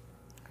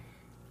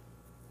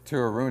to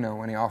Aruna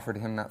when he offered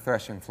him that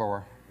threshing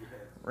floor.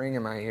 Ring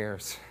in my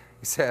ears.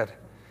 He said,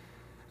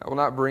 I will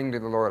not bring to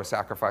the Lord a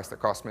sacrifice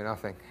that cost me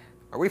nothing.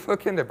 Are we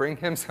looking to bring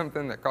him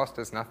something that cost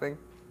us nothing?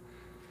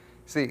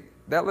 See,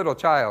 that little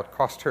child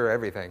cost her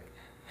everything.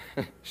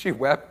 She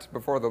wept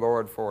before the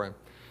Lord for him.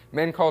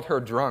 Men called her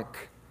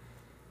drunk,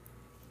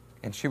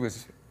 and she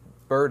was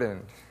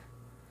burdened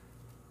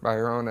by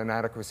her own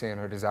inadequacy and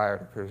her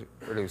desire to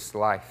produce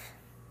life.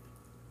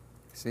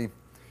 See,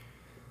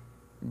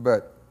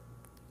 but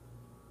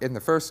in the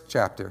first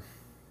chapter,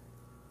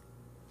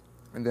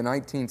 in the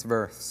 19th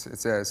verse, it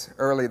says,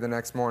 early the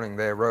next morning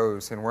they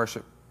arose and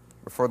worshiped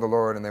before the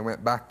Lord, and they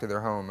went back to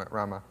their home at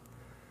Ramah.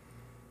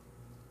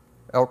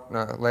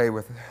 Elkanah lay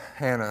with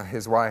Hannah,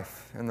 his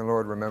wife, and the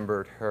Lord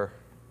remembered her.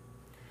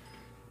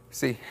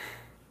 See,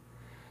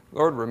 the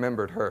Lord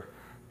remembered her.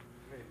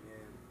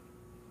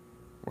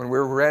 When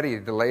we're ready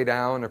to lay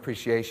down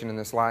appreciation in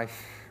this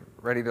life,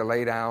 ready to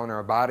lay down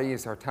our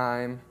bodies, our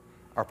time,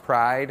 our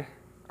pride,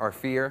 our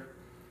fear,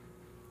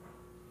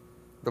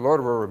 the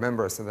Lord will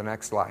remember us in the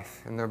next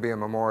life, and there'll be a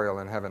memorial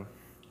in heaven.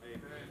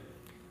 Amen.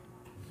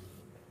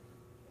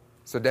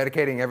 So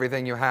dedicating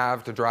everything you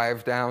have to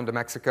drive down to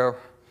Mexico,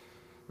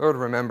 the Lord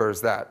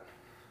remembers that.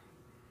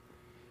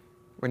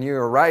 When you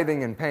are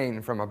writhing in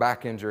pain from a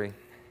back injury,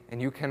 and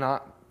you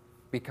cannot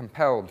be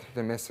compelled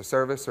to miss a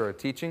service or a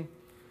teaching,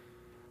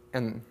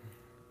 and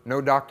no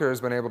doctor has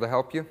been able to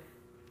help you,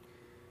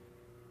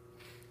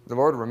 the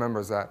Lord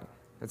remembers that.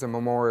 It's a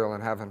memorial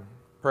in heaven.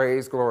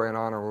 Praise, glory, and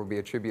honor will be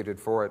attributed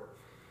for it,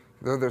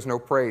 though there's no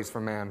praise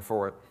from man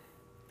for it.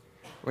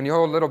 When you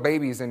hold little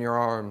babies in your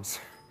arms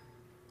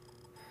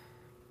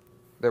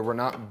that were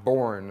not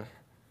born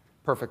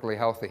perfectly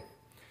healthy,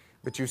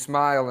 but you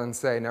smile and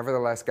say,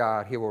 nevertheless,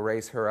 God, He will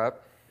raise her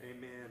up.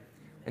 Amen.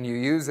 And you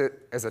use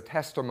it as a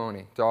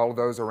testimony to all of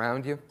those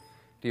around you,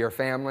 to your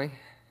family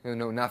who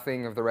know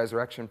nothing of the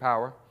resurrection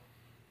power.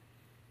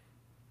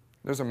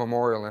 There's a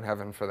memorial in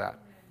heaven for that.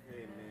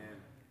 Amen.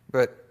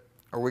 But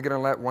are we going to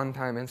let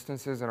one-time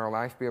instances in our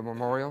life be a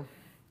memorial?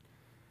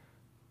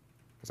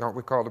 Because aren't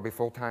we called to be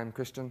full-time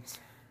Christians?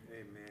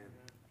 Amen.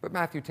 Put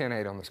Matthew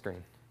 10:8 on the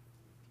screen.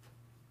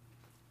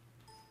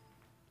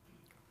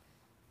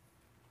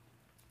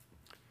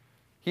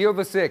 Heal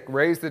the sick,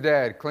 raise the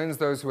dead, cleanse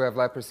those who have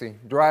leprosy,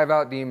 drive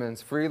out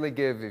demons, freely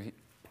give if you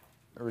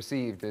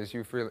received as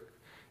you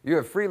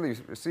have freely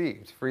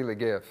received, freely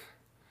give.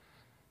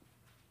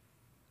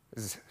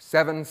 Does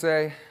 7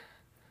 say,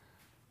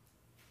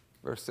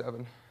 verse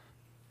 7,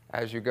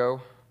 as you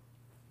go,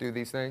 do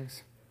these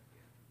things?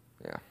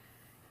 Yeah.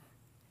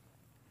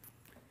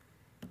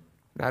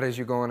 Not as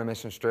you go on a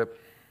mission trip,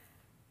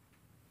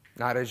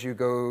 not as you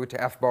go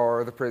to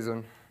F-bar or the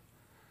prison,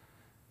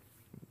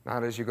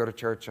 not as you go to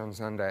church on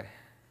Sunday,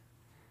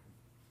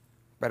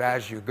 but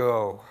as you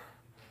go.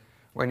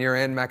 When you're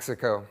in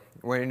Mexico,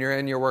 when you're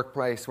in your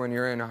workplace, when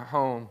you're in a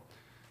home,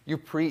 you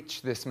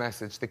preach this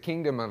message. The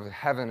kingdom of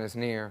heaven is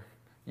near.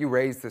 You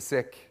raise the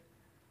sick.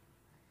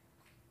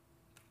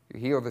 You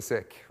heal the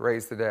sick,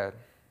 raise the dead,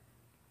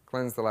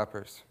 cleanse the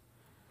lepers.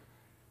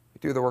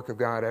 You do the work of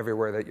God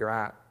everywhere that you're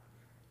at,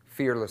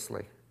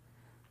 fearlessly,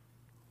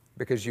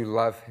 because you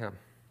love Him.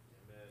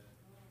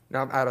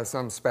 Not out of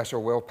some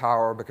special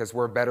willpower because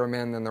we're better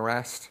men than the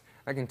rest.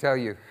 I can tell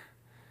you,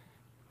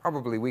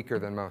 probably weaker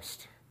than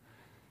most.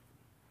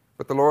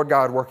 But the Lord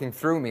God working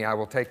through me, I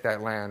will take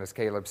that land, as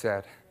Caleb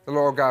said. The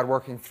Lord God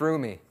working through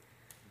me,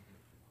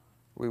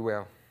 we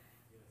will.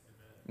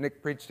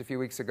 Nick preached a few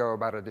weeks ago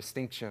about a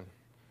distinction,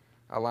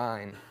 a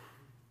line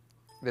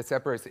that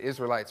separates the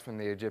Israelites from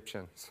the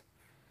Egyptians.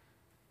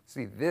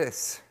 See,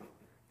 this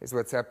is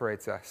what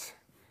separates us.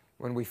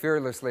 When we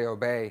fearlessly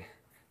obey,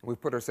 we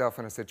put ourselves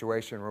in a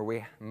situation where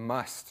we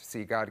must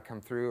see God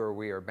come through or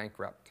we are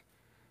bankrupt.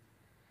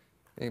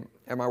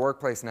 At my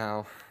workplace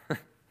now,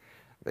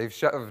 they've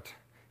shoved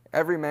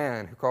every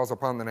man who calls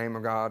upon the name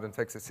of God and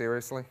takes it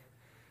seriously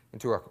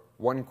into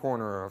one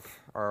corner of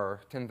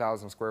our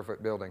 10,000 square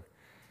foot building.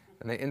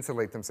 And they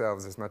insulate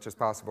themselves as much as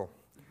possible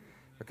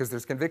because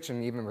there's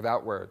conviction even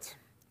without words.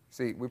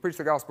 See, we preach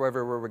the gospel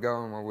everywhere we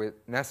go, and when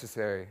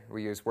necessary,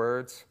 we use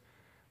words.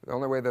 The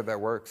only way that that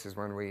works is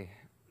when we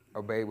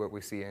obey what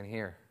we see and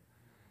hear.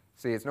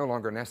 See, it's no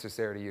longer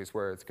necessary to use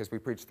words because we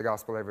preach the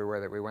gospel everywhere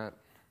that we went.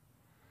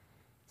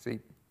 See,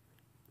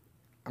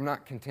 I'm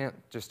not content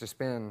just to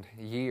spend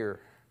a year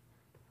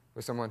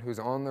with someone who's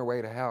on their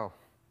way to hell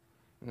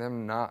and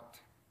them not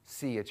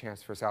see a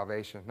chance for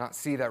salvation, not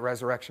see that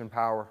resurrection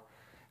power.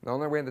 The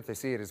only way that they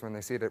see it is when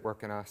they see it at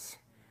work in us.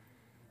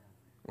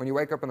 When you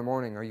wake up in the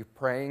morning, are you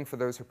praying for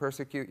those who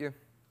persecute you?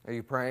 Are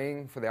you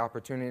praying for the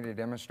opportunity to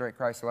demonstrate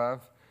Christ's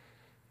love?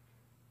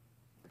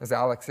 As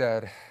Alex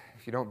said,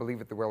 if you don't believe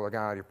it the will of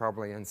God, you're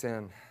probably in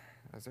sin.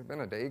 Has there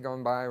been a day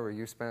gone by where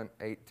you spent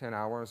 8-10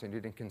 hours and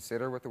you didn't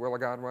consider what the will of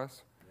God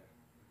was?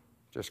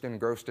 Just getting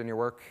engrossed in your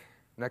work,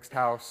 next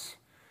house,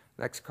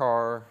 next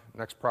car,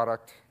 next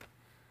product.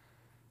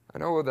 I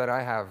know that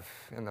I have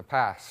in the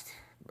past,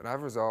 but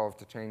I've resolved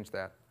to change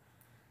that.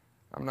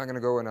 I'm not going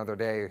to go another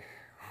day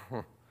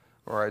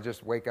where I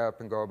just wake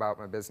up and go about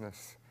my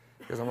business.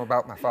 because I'm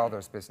about my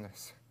Father's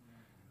business.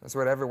 That's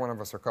what every one of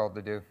us are called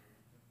to do.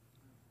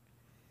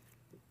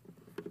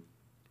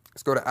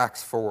 Let's go to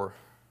Acts 4.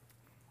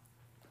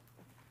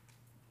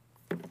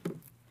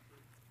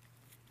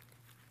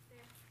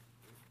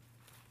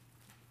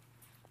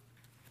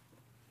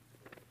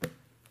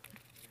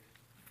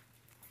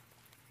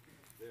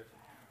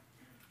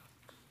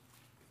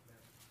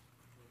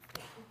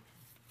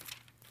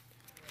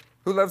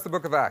 Who loves the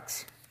book of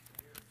Acts?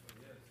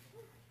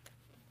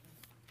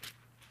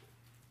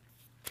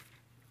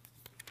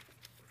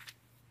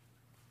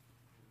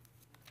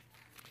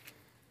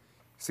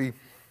 See,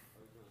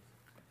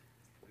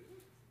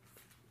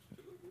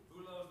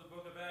 Who loves the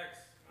book of Acts?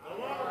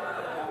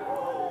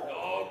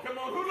 Oh, come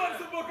on. Who loves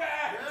the book of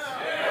Acts?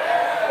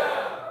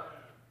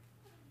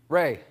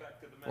 Ray,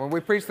 when we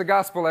preached the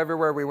gospel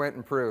everywhere we went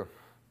in Peru,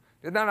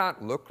 did that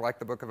not look like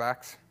the book of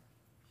Acts?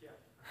 Yeah.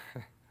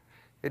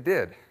 It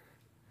did.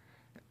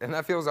 And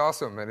that feels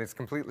awesome, and it's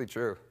completely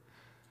true.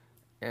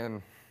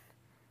 And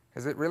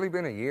has it really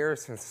been a year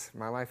since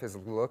my life has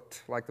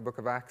looked like the book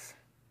of Acts?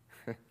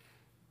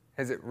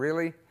 Has it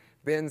really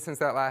been since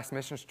that last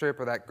missions trip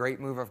or that great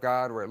move of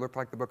God where it looked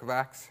like the book of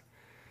Acts?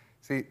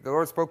 See, the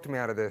Lord spoke to me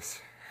out of this.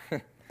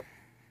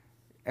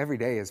 Every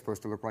day is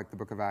supposed to look like the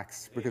book of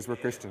Acts because we're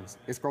Christians.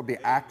 It's called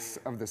the Acts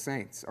of the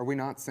Saints. Are we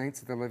not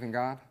saints of the living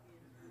God?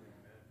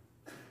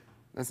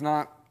 That's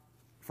not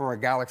for a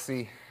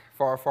galaxy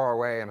far, far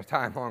away and a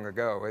time long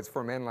ago. It's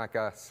for men like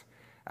us.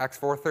 Acts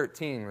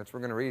 4:13, which we're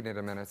going to read in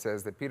a minute,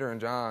 says that Peter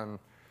and John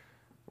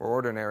were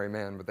ordinary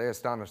men, but they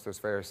astonished those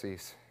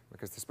Pharisees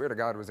because the Spirit of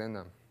God was in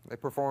them. They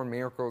performed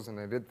miracles and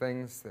they did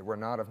things that were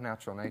not of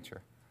natural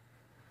nature.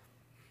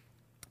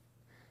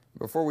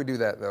 Before we do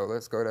that, though,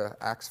 let's go to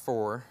Acts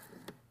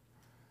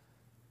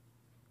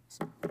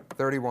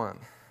 4:31.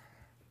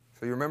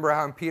 So you remember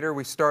how in Peter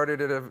we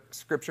started at a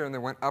scripture and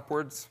then went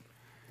upwards?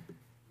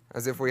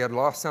 As if we had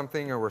lost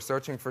something or were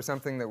searching for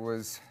something that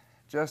was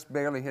just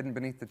barely hidden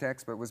beneath the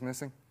text but was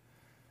missing.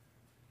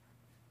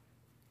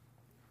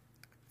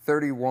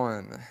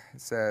 31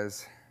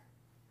 says,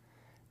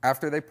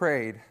 after they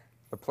prayed,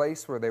 the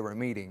place where they were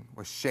meeting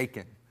was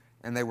shaken,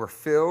 and they were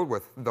filled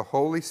with the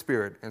Holy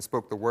Spirit and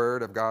spoke the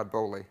word of God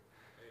boldly. Amen.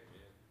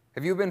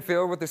 Have you been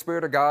filled with the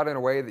Spirit of God in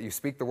a way that you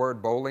speak the word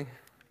boldly?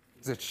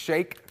 Does it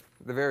shake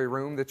the very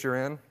room that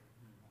you're in?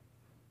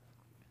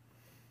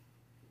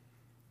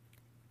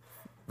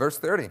 Verse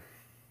 30,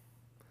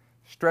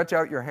 stretch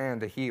out your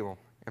hand to heal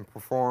and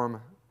perform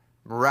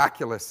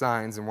miraculous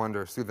signs and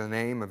wonders through the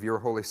name of your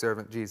holy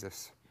servant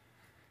Jesus.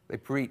 They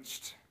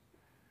preached,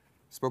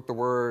 spoke the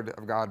word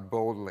of God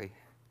boldly,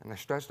 and they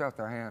stretched out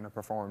their hand and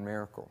performed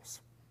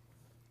miracles.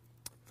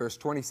 Verse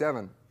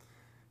 27,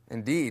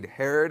 indeed,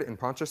 Herod and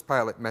Pontius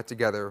Pilate met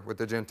together with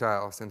the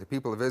Gentiles and the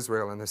people of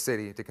Israel in the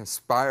city to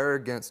conspire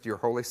against your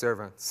holy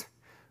servants,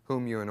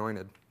 whom you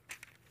anointed.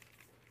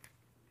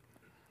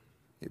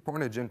 He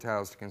appointed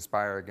Gentiles to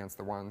conspire against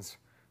the ones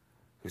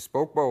who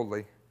spoke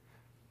boldly,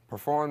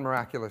 performed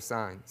miraculous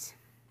signs.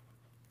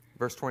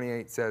 Verse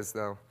 28 says,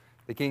 though,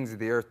 the kings of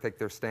the earth take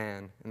their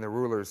stand, and the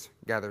rulers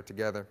gather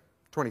together.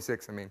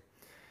 26, the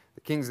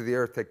kings of the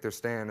earth take their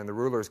stand, and the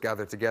rulers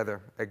gather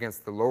together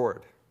against the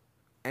Lord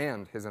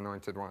and his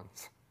anointed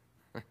ones.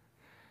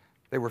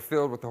 They were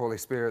filled with the Holy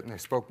Spirit, and they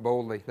spoke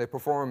boldly. They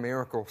performed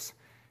miracles,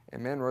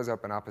 and men rose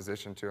up in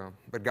opposition to them.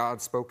 But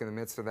God spoke in the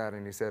midst of that,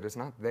 and he said, it's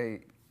not they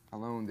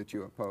alone that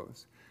you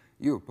oppose.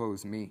 You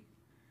oppose me.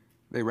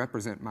 They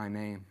represent my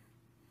name.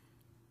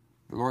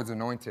 The Lord's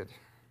anointed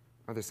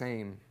are the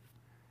same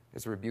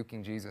as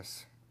rebuking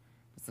Jesus.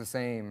 It's the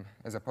same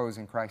as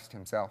opposing Christ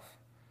himself.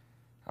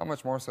 How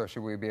much more so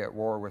should we be at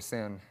war with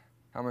sin?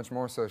 How much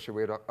more so should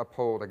we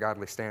uphold a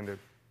godly standard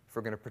if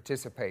we're going to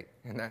participate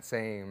in that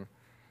same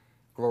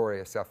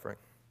glorious suffering?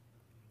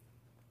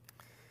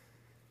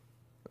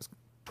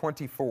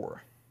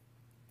 24.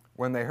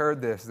 When they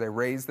heard this, they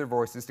raised their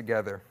voices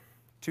together.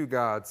 To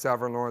God,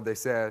 sovereign Lord, they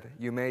said,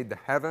 you made the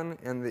heaven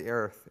and the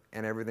earth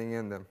and everything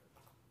in them.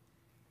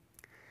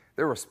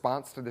 Their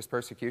response to this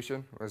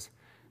persecution was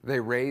they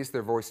raised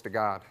their voice to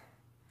God.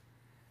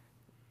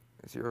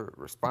 Is your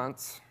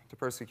response to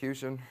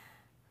persecution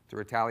to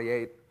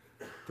retaliate,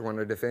 to want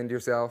to defend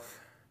yourself,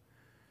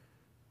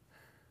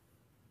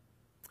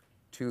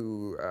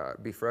 to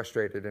be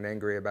frustrated and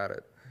angry about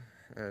it,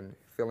 and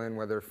fill in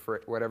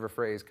whatever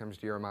phrase comes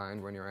to your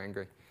mind when you're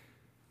angry?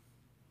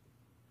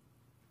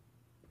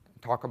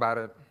 Talk about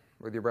it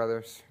with your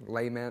brothers,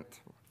 lament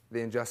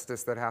the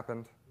injustice that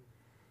happened?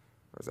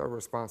 Or is our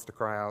response to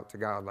cry out to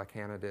God like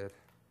Hannah did,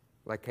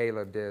 like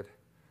Caleb did,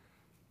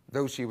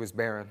 though she was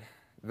barren,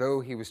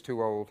 though he was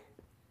too old?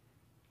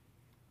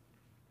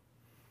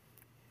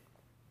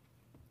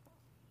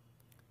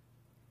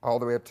 All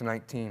the way up to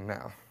 19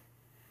 now.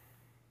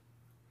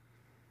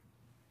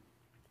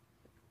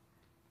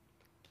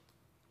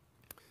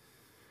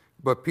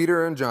 But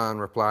Peter and John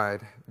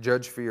replied,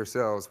 judge for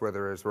yourselves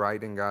whether it is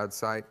right in God's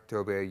sight to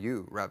obey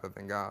you rather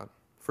than God.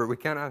 For we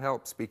cannot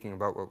help speaking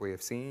about what we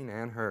have seen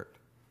and heard.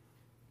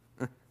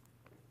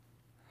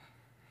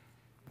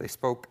 They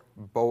spoke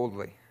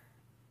boldly.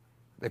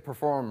 They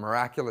performed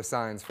miraculous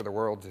signs for the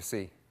world to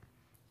see.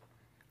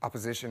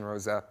 Opposition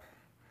rose up,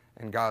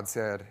 and God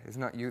said, "It's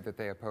not you that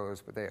they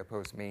oppose, but they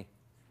oppose me."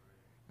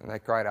 And they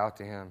cried out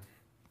to him,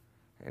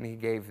 and he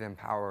gave them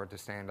power to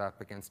stand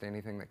up against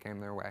anything that came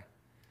their way.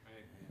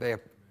 Amen. They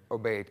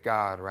obeyed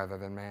God rather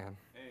than man.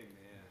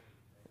 Amen.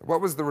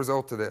 What was the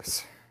result of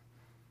this?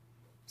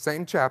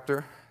 Same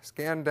chapter,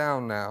 scan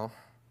down now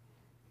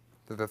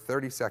to the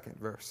 32nd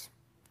verse.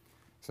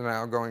 So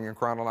now going in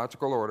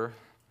chronological order,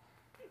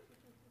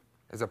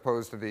 as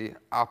opposed to the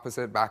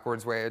opposite,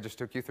 backwards way I just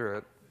took you through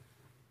it.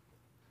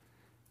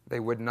 They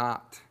would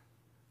not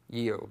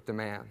yield to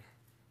man.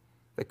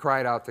 They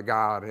cried out to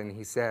God, and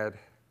he said,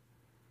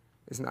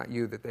 "It's not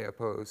you that they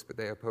oppose, but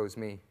they oppose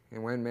me."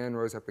 And when men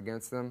rose up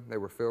against them, they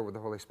were filled with the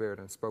Holy Spirit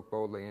and spoke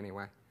boldly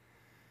anyway.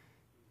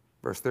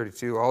 Verse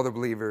 32, all the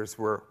believers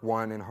were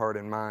one in heart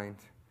and mind.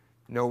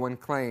 No one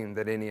claimed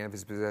that any of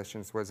his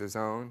possessions was his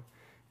own,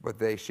 but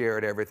they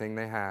shared everything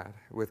they had.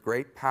 With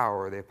great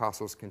power, the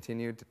apostles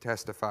continued to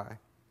testify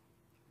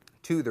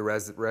to the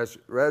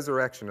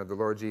resurrection of the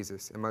Lord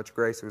Jesus, and much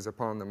grace was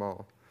upon them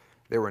all.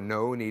 There were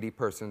no needy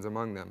persons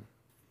among them.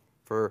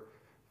 For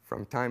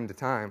from time to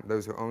time,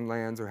 those who owned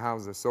lands or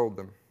houses sold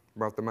them,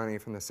 brought the money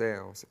from the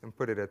sales, and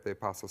put it at the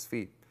apostles'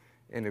 feet,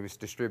 and it was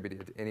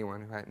distributed to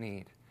anyone who had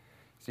need.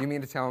 So you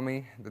mean to tell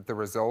me that the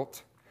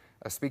result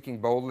of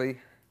speaking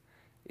boldly,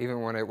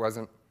 even when it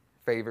wasn't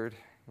favored,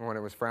 and when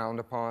it was frowned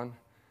upon,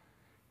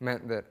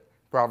 meant that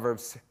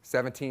Proverbs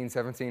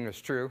 17:17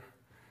 was true,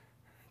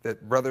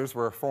 that brothers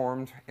were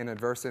formed in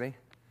adversity,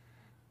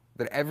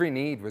 that every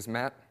need was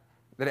met,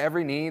 that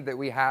every need that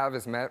we have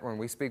is met when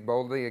we speak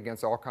boldly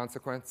against all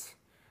consequence,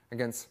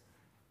 against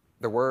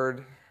the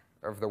word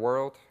of the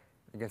world,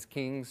 against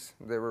kings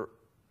that were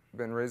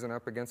been risen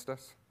up against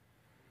us?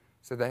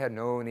 So they had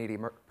no needy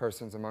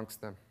persons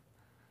amongst them.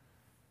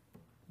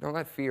 Don't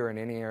let fear in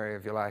any area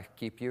of your life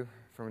keep you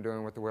from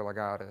doing what the will of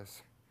God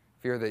is.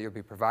 Fear that you'll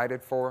be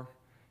provided for,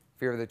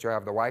 fear that you'll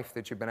have the wife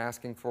that you've been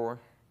asking for,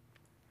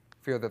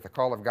 fear that the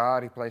call of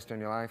God he placed in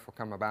your life will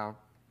come about.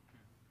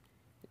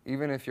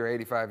 Even if you're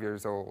 85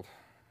 years old,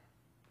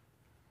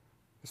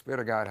 the Spirit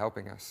of God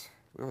helping us,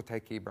 we will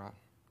take Hebron.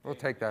 We'll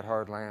take that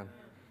hard land.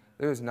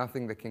 There is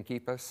nothing that can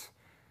keep us.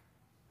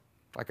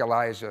 Like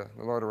Elijah,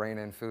 the Lord will rain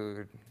in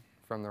food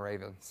from the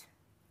ravens.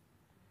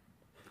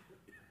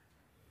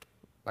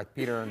 Like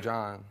Peter and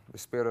John, the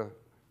Spirit of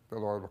the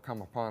Lord will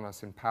come upon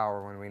us in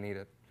power when we need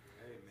it.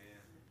 Amen.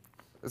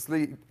 Let's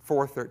read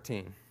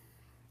 4:13,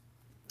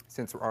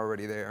 since we're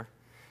already there.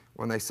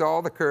 When they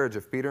saw the courage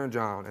of Peter and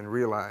John and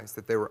realized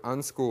that they were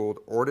unschooled,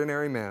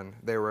 ordinary men,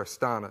 they were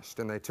astonished,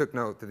 and they took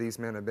note that these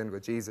men had been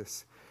with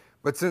Jesus.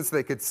 But since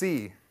they could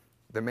see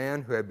the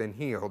man who had been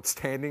healed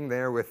standing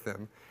there with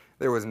them,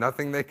 there was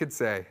nothing they could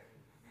say.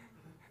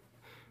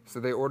 So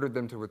they ordered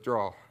them to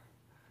withdraw.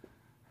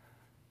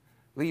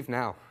 Leave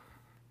now.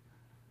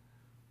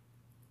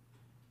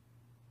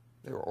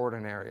 They were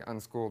ordinary,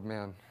 unschooled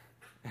men,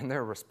 and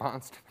their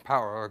response to the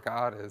power of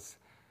God is,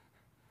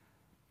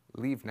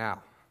 leave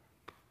now.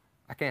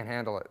 I can't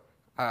handle it.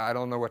 I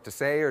don't know what to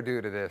say or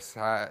do to this.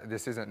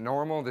 This isn't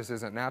normal. This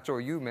isn't natural.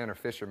 You men are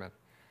fishermen.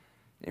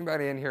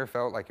 Anybody in here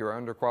felt like you were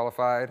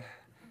underqualified?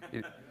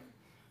 You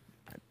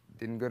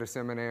didn't go to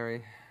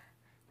seminary.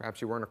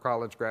 Perhaps you weren't a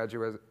college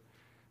graduate.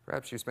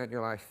 Perhaps you spent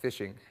your life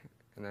fishing,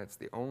 and that's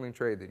the only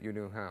trade that you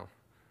knew how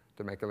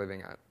to make a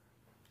living at.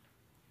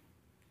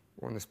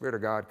 When the Spirit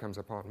of God comes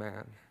upon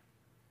man,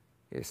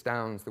 he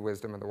astounds the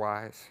wisdom of the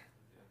wise.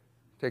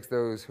 Takes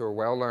those who are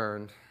well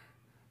learned.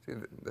 See,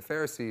 the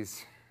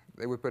Pharisees,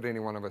 they would put any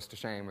one of us to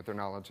shame with their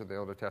knowledge of the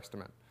Old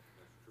Testament.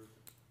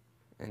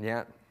 And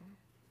yet,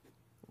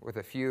 with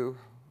a few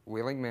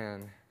willing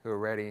men who are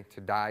ready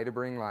to die to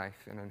bring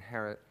life and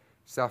inherit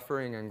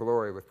suffering and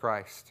glory with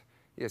Christ,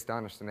 he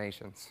astonished the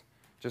nations,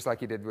 just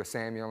like he did with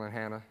Samuel and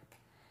Hannah,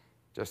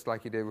 just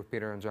like he did with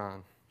Peter and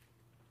John.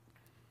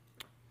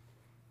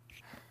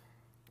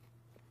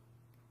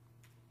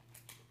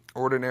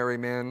 Ordinary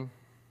men,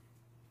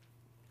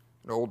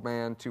 an old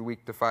man too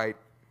weak to fight,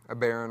 a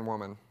barren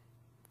woman.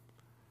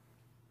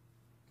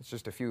 It's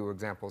just a few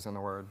examples in the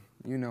Word.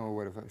 You know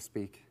what if I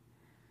speak.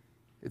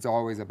 It's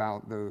always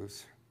about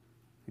those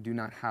who do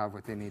not have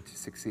what they need to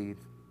succeed,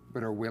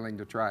 but are willing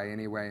to try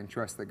anyway and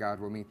trust that God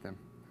will meet them.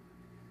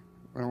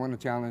 But I want to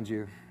challenge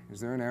you. Is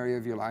there an area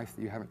of your life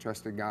that you haven't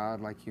trusted God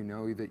like you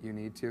know that you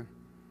need to?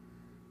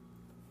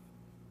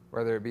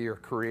 Whether it be your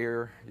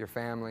career, your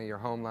family, your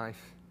home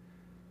life.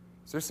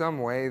 Is there some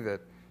way that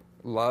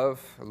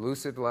love,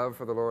 lucid love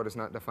for the Lord is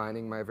not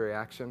defining my very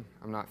action?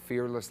 I'm not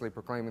fearlessly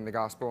proclaiming the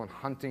gospel and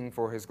hunting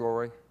for his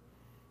glory?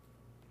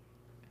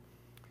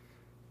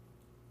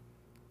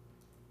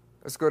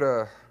 Let's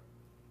go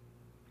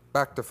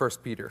back to 1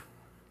 Peter.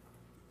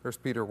 1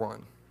 Peter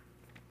 1.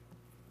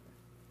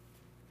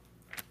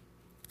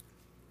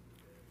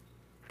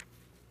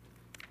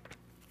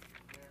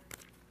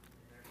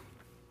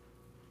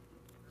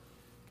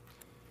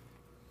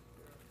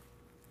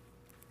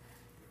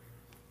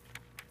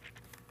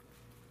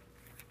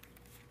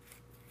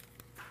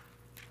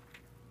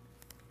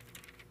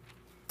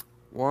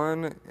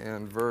 1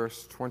 and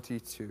verse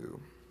 22.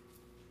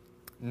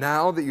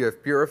 Now that you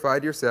have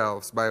purified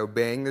yourselves by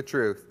obeying the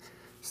truth,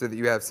 so that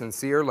you have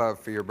sincere love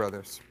for your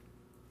brothers.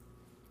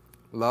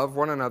 Love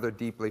one another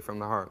deeply from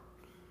the heart.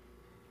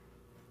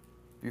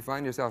 If you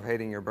find yourself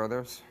hating your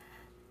brothers,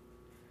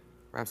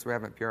 perhaps we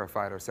haven't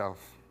purified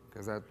ourselves,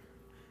 because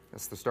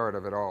that's the start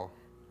of it all.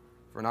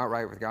 If we're not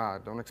right with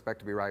God, don't expect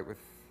to be right with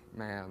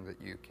man that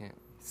you can't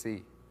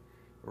see.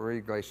 We'll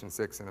read Galatians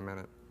 6 in a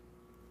minute.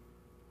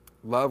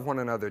 Love one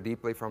another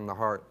deeply from the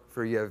heart,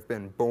 for you have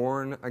been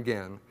born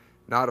again,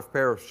 not of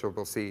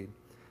perishable seed,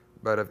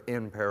 but of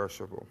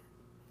imperishable,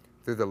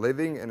 through the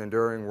living and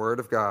enduring word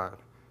of God.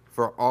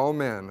 For all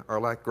men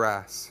are like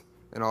grass,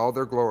 and all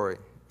their glory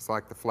is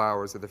like the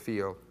flowers of the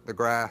field. The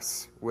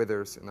grass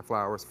withers and the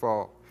flowers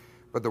fall,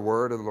 but the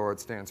word of the Lord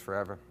stands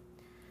forever.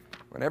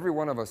 When every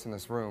one of us in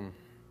this room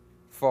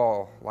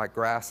fall like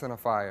grass in a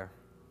fire,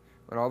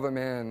 when all the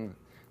men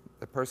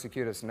that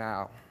persecute us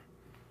now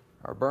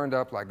are burned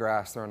up like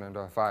grass thrown into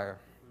a fire,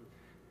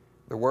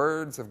 the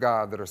words of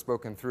God that are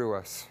spoken through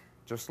us,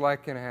 just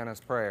like in Hannah's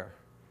prayer,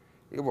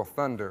 it will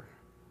thunder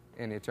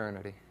in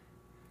eternity.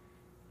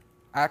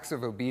 Acts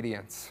of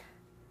obedience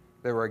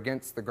that were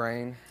against the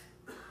grain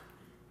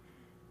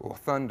will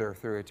thunder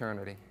through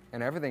eternity,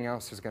 and everything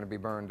else is going to be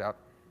burned up.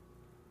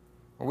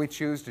 When we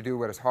choose to do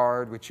what is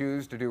hard, we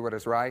choose to do what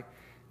is right,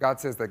 God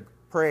says that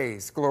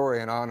praise,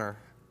 glory, and honor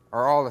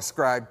are all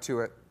ascribed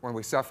to it when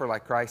we suffer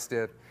like Christ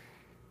did.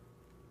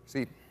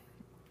 See,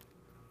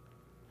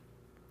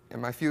 in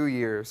my few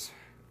years,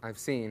 I've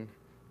seen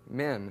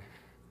men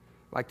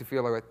like to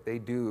feel like what they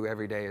do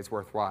every day is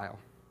worthwhile.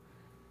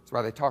 That's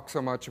why they talk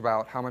so much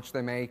about how much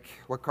they make,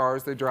 what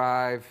cars they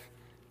drive,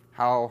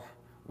 how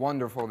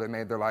wonderful they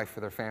made their life for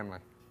their family.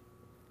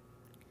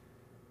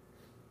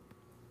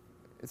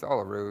 It's all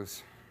a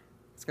ruse.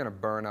 It's going to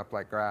burn up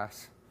like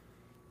grass.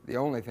 The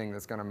only thing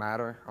that's going to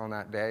matter on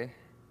that day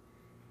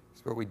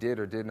is what we did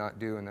or did not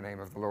do in the name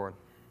of the Lord,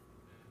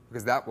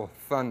 because that will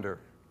thunder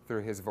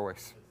through His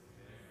voice.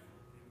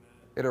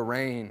 It'll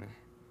rain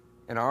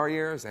in our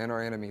ears and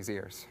our enemies'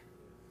 ears.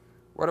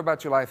 What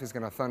about your life is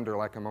going to thunder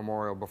like a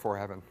memorial before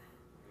heaven?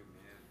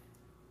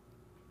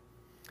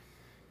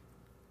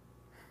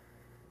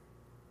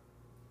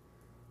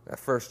 That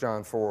 1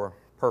 John 4,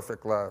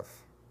 perfect love.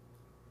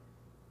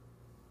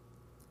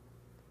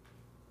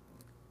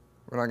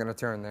 We're not going to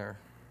turn there,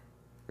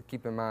 but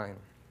keep in mind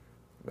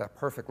that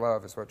perfect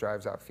love is what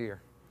drives out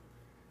fear.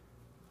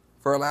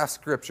 For our last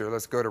scripture,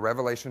 let's go to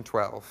Revelation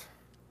 12.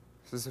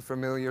 This is a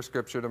familiar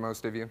scripture to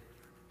most of you,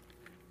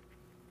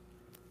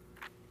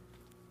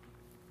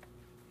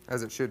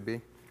 as it should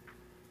be.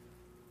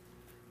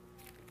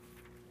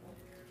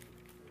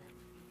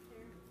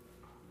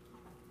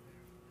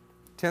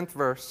 Tenth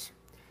verse.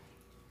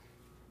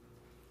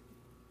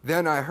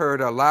 Then I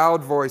heard a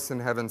loud voice in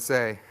heaven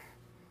say,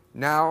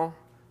 now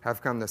have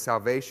come the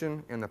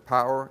salvation and the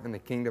power and the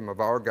kingdom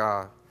of our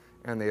God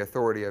and the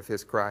authority of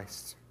His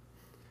Christ.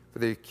 For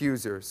the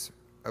accusers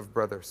of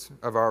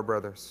our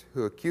brothers,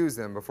 who accuse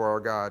them before our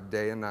God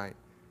day and night.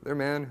 There are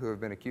men who have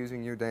been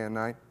accusing you day and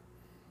night.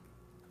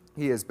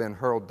 He has been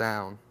hurled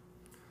down.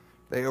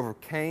 They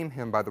overcame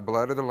him by the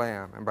blood of the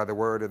Lamb and by the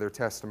word of their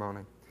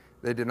testimony.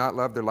 They did not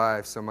love their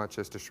lives so much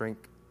as to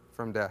shrink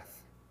from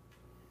death.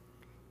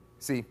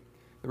 See,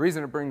 the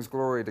reason it brings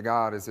glory to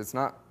God is it's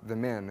not the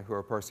men who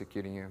are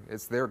persecuting you.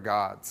 It's their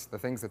gods, the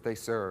things that they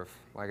serve,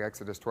 like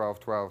Exodus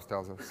 12:12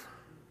 tells us.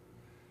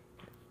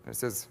 And it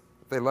says,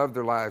 they love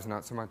their lives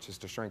not so much as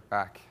to shrink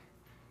back.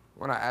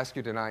 What I ask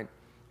you tonight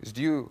is,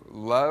 do you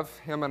love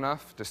Him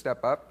enough to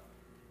step up?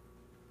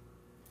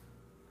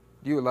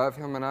 Do you love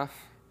Him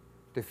enough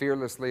to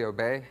fearlessly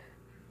obey?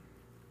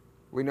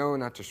 We know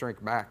not to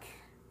shrink back.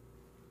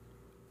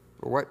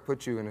 But what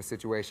puts you in a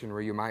situation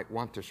where you might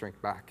want to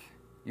shrink back?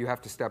 You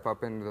have to step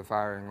up into the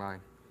firing line.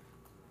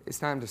 It's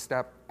time to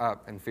step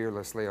up and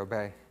fearlessly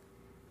obey.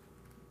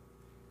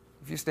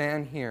 If you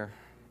stand here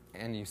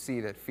and you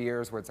see that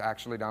fear is what's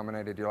actually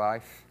dominated your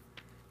life,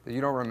 that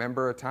you don't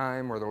remember a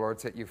time where the Lord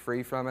set you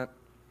free from it,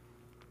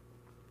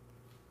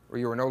 where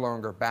you were no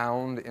longer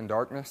bound in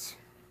darkness,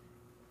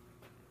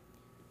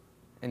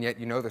 and yet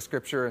you know the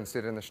Scripture and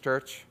sit in this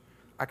church,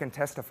 I can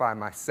testify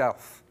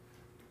myself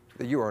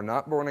that you are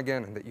not born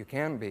again and that you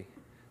can be.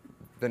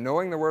 The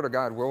knowing the Word of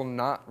God will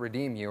not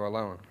redeem you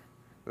alone.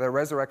 The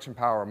resurrection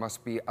power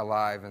must be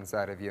alive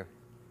inside of you.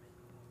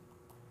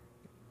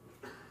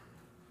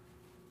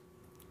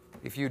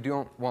 If you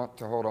don't want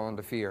to hold on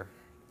to fear,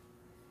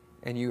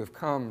 and you have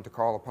come to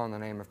call upon the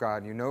name of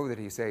God, you know that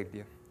He saved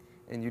you,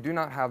 and you do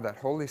not have that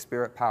Holy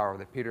Spirit power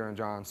that Peter and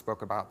John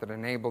spoke about that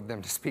enabled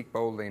them to speak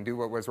boldly and do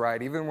what was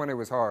right, even when it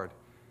was hard,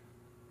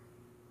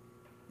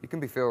 you can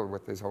be filled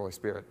with His Holy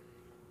Spirit.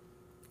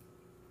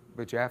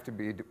 But you have to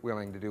be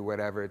willing to do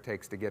whatever it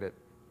takes to get it.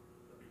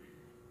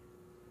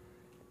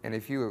 And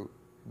if you've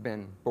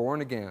been born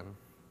again,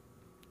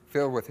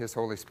 filled with His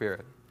Holy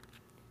Spirit,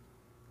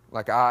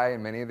 like I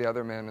and many of the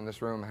other men in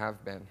this room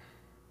have been,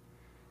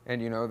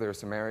 and you know there are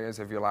some areas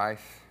of your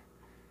life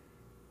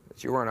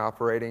that you aren't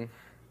operating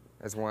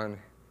as one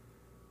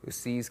who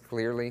sees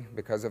clearly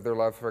because of their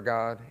love for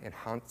God and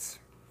hunts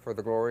for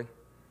the glory,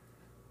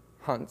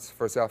 hunts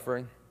for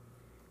suffering,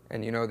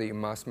 and you know that you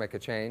must make a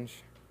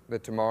change,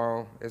 that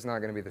tomorrow is not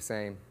going to be the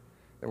same.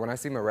 That when I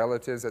see my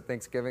relatives at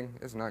Thanksgiving,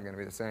 it's not going to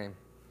be the same.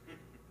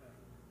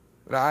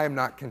 That I am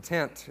not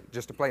content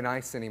just to play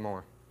nice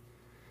anymore.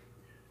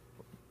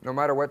 No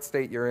matter what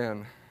state you're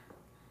in,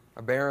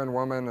 a barren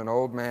woman, an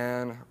old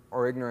man,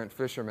 or ignorant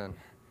fisherman,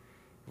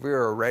 if we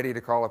are ready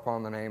to call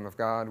upon the name of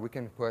God, we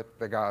can put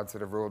the gods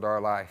that have ruled our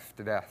life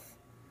to death.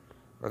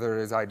 Whether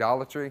it is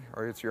idolatry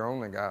or it's your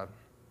only God,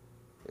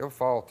 it'll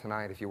fall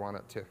tonight if you want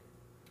it to.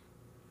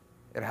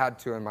 It had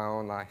to in my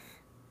own life.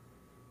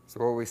 So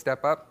will we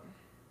step up,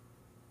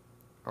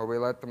 or will we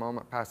let the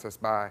moment pass us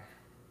by?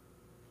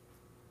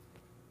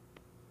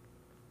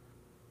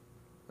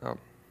 I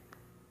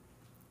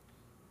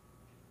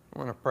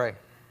want to pray.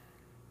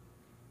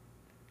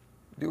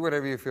 Do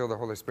whatever you feel the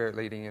Holy Spirit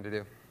leading you to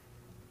do.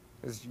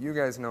 Because you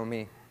guys know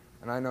me,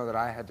 and I know that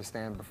I had to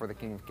stand before the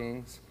King of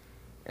Kings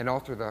and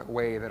alter the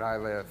way that I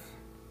live.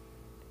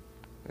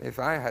 If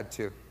I had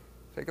to,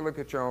 take a look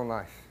at your own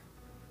life.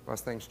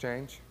 Must things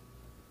change?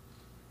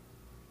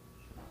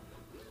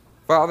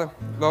 Father,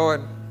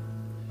 Lord,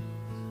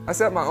 I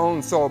set my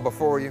own soul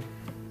before you.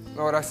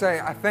 Lord, I say,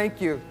 I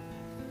thank you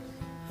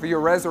for your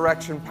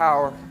resurrection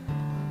power,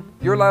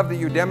 your love that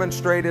you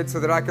demonstrated so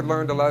that I could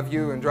learn to love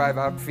you and drive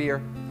out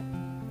fear.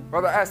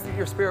 Father, I ask that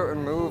your Spirit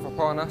would move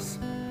upon us.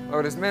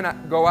 Lord, as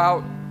men go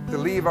out to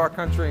leave our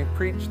country and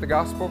preach the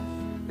gospel,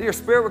 that your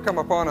Spirit would come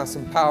upon us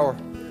in power.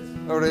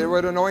 Lord, it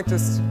would anoint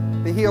us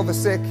to heal the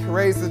sick,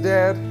 raise the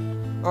dead.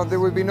 Lord, there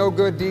would be no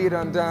good deed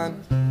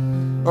undone.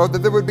 Lord, that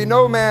there would be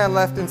no man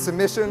left in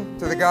submission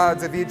to the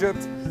gods of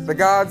Egypt, the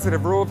gods that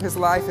have ruled his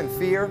life in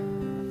fear.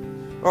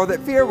 Lord,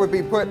 that fear would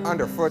be put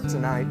underfoot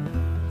tonight.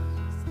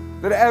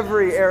 That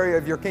every area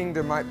of your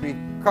kingdom might be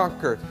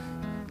conquered.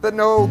 That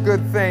no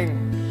good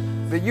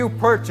thing that you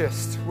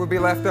purchased would be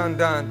left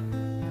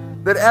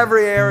undone. That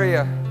every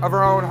area of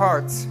our own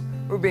hearts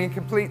would be in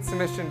complete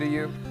submission to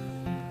you.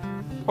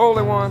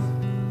 Holy One,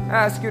 I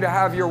ask you to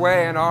have your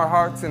way in our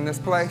hearts in this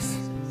place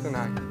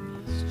tonight.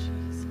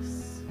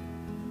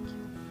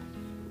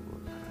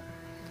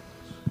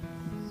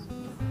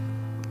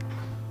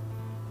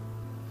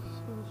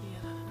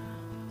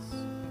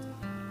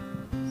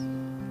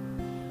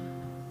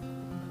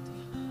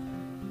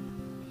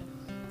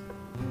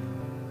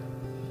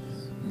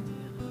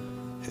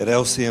 At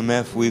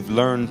LCMF, we've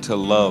learned to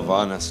love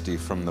honesty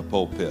from the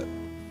pulpit.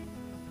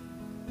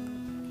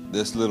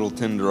 This little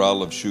tender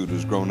olive shoot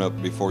has grown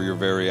up before your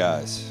very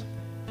eyes.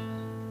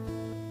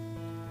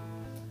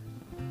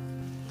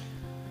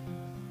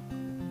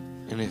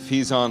 And if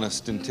he's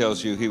honest and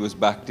tells you he was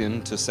backed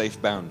into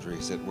safe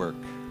boundaries at work,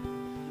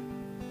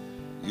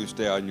 you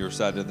stay on your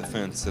side of the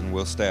fence and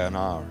we'll stay on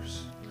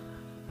ours.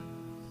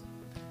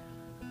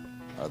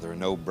 Are there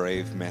no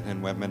brave men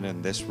and women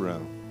in this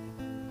room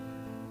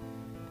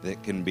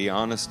that can be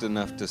honest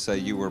enough to say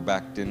you were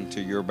backed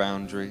into your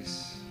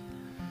boundaries?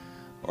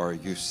 Or are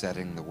you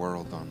setting the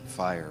world on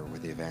fire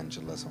with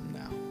evangelism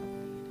now?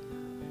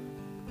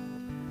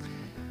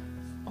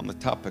 On the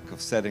topic of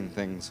setting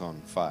things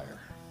on fire,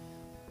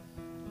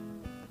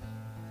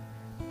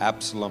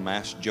 Absalom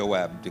asked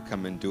Joab to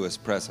come into his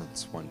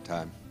presence one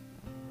time,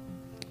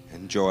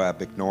 and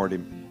Joab ignored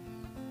him.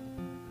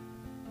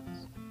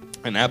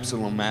 And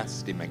Absalom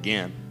asked him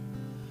again,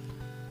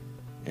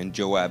 and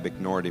Joab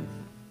ignored him.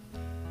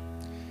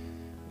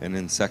 And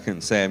in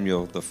 2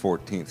 Samuel, the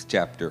 14th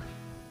chapter,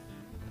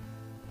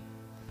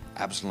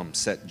 Absalom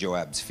set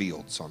Joab's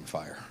fields on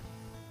fire.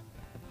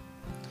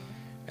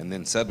 And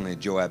then suddenly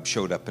Joab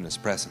showed up in his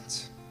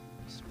presence.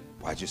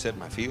 Why'd you set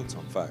my fields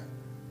on fire?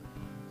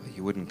 Well,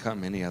 you wouldn't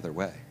come any other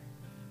way.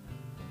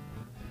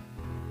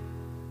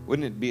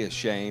 Wouldn't it be a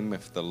shame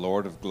if the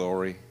Lord of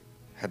glory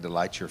had to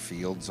light your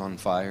fields on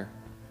fire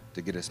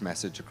to get his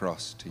message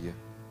across to you?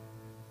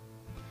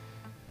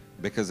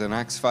 Because in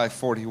Acts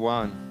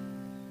 5:41,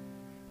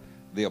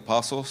 the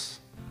apostles,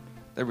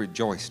 they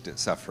rejoiced at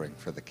suffering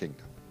for the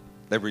kingdom.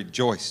 They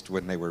rejoiced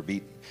when they were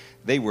beaten.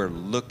 They were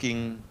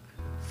looking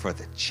for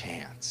the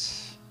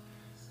chance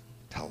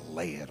to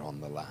lay it on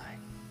the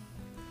line.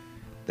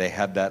 They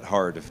had that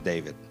heart of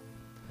David.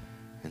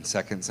 In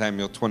 2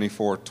 Samuel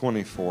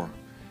 24:24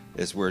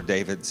 is where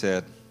David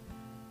said,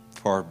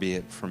 "Far be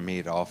it from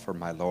me to offer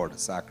my Lord a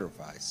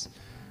sacrifice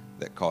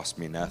that cost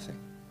me nothing."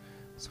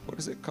 So what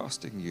is it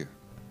costing you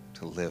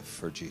to live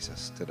for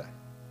Jesus today?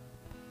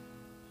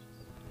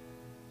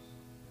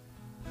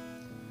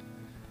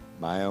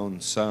 My own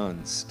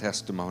son's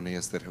testimony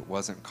is that it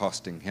wasn't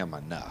costing him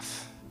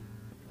enough.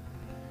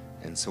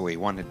 And so he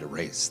wanted to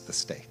raise the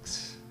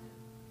stakes.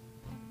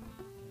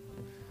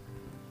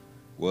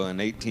 Will an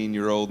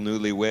 18-year-old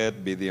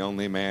newlywed be the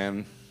only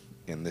man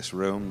in this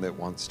room that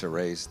wants to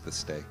raise the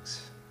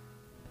stakes?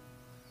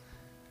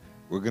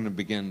 We're going to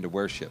begin to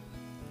worship.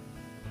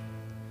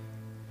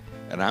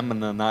 And I'm going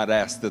to not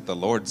ask that the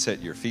Lord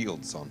set your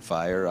fields on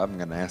fire. I'm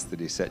going to ask that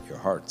he set your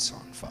hearts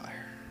on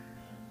fire.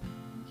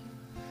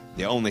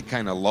 The only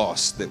kind of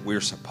loss that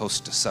we're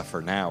supposed to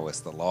suffer now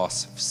is the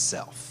loss of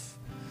self,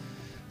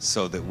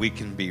 so that we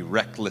can be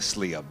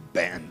recklessly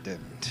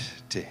abandoned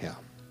to Him.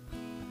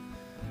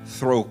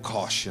 Throw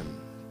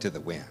caution to the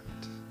wind.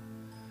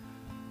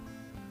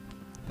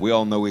 We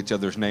all know each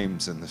other's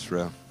names in this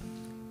room.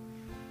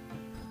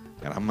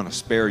 And I'm going to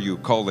spare you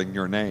calling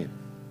your name.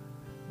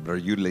 But are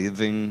you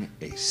living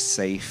a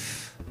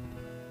safe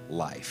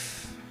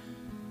life?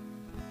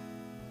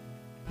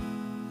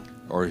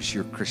 Or is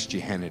your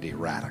Christianity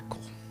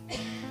radical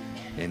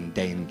and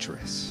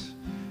dangerous?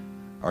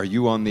 Are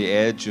you on the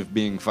edge of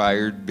being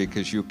fired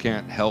because you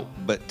can't help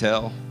but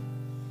tell?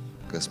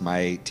 Because my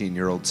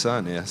 18-year-old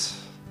son is.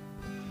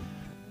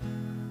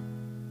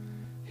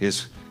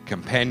 His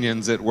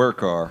companions at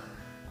work are.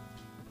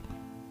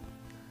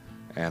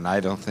 And I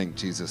don't think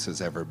Jesus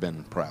has ever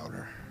been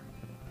prouder.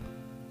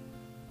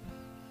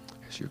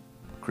 Has your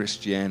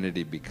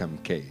Christianity become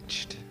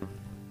caged?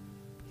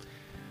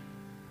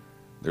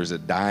 There's a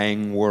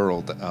dying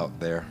world out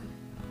there,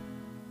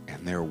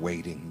 and they're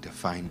waiting to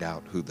find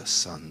out who the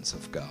sons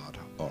of God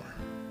are.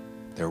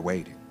 They're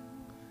waiting.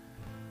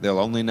 They'll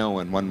only know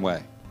in one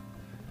way: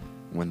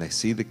 when they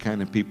see the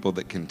kind of people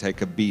that can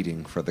take a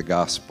beating for the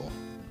gospel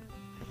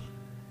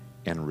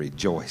and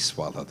rejoice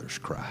while others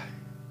cry.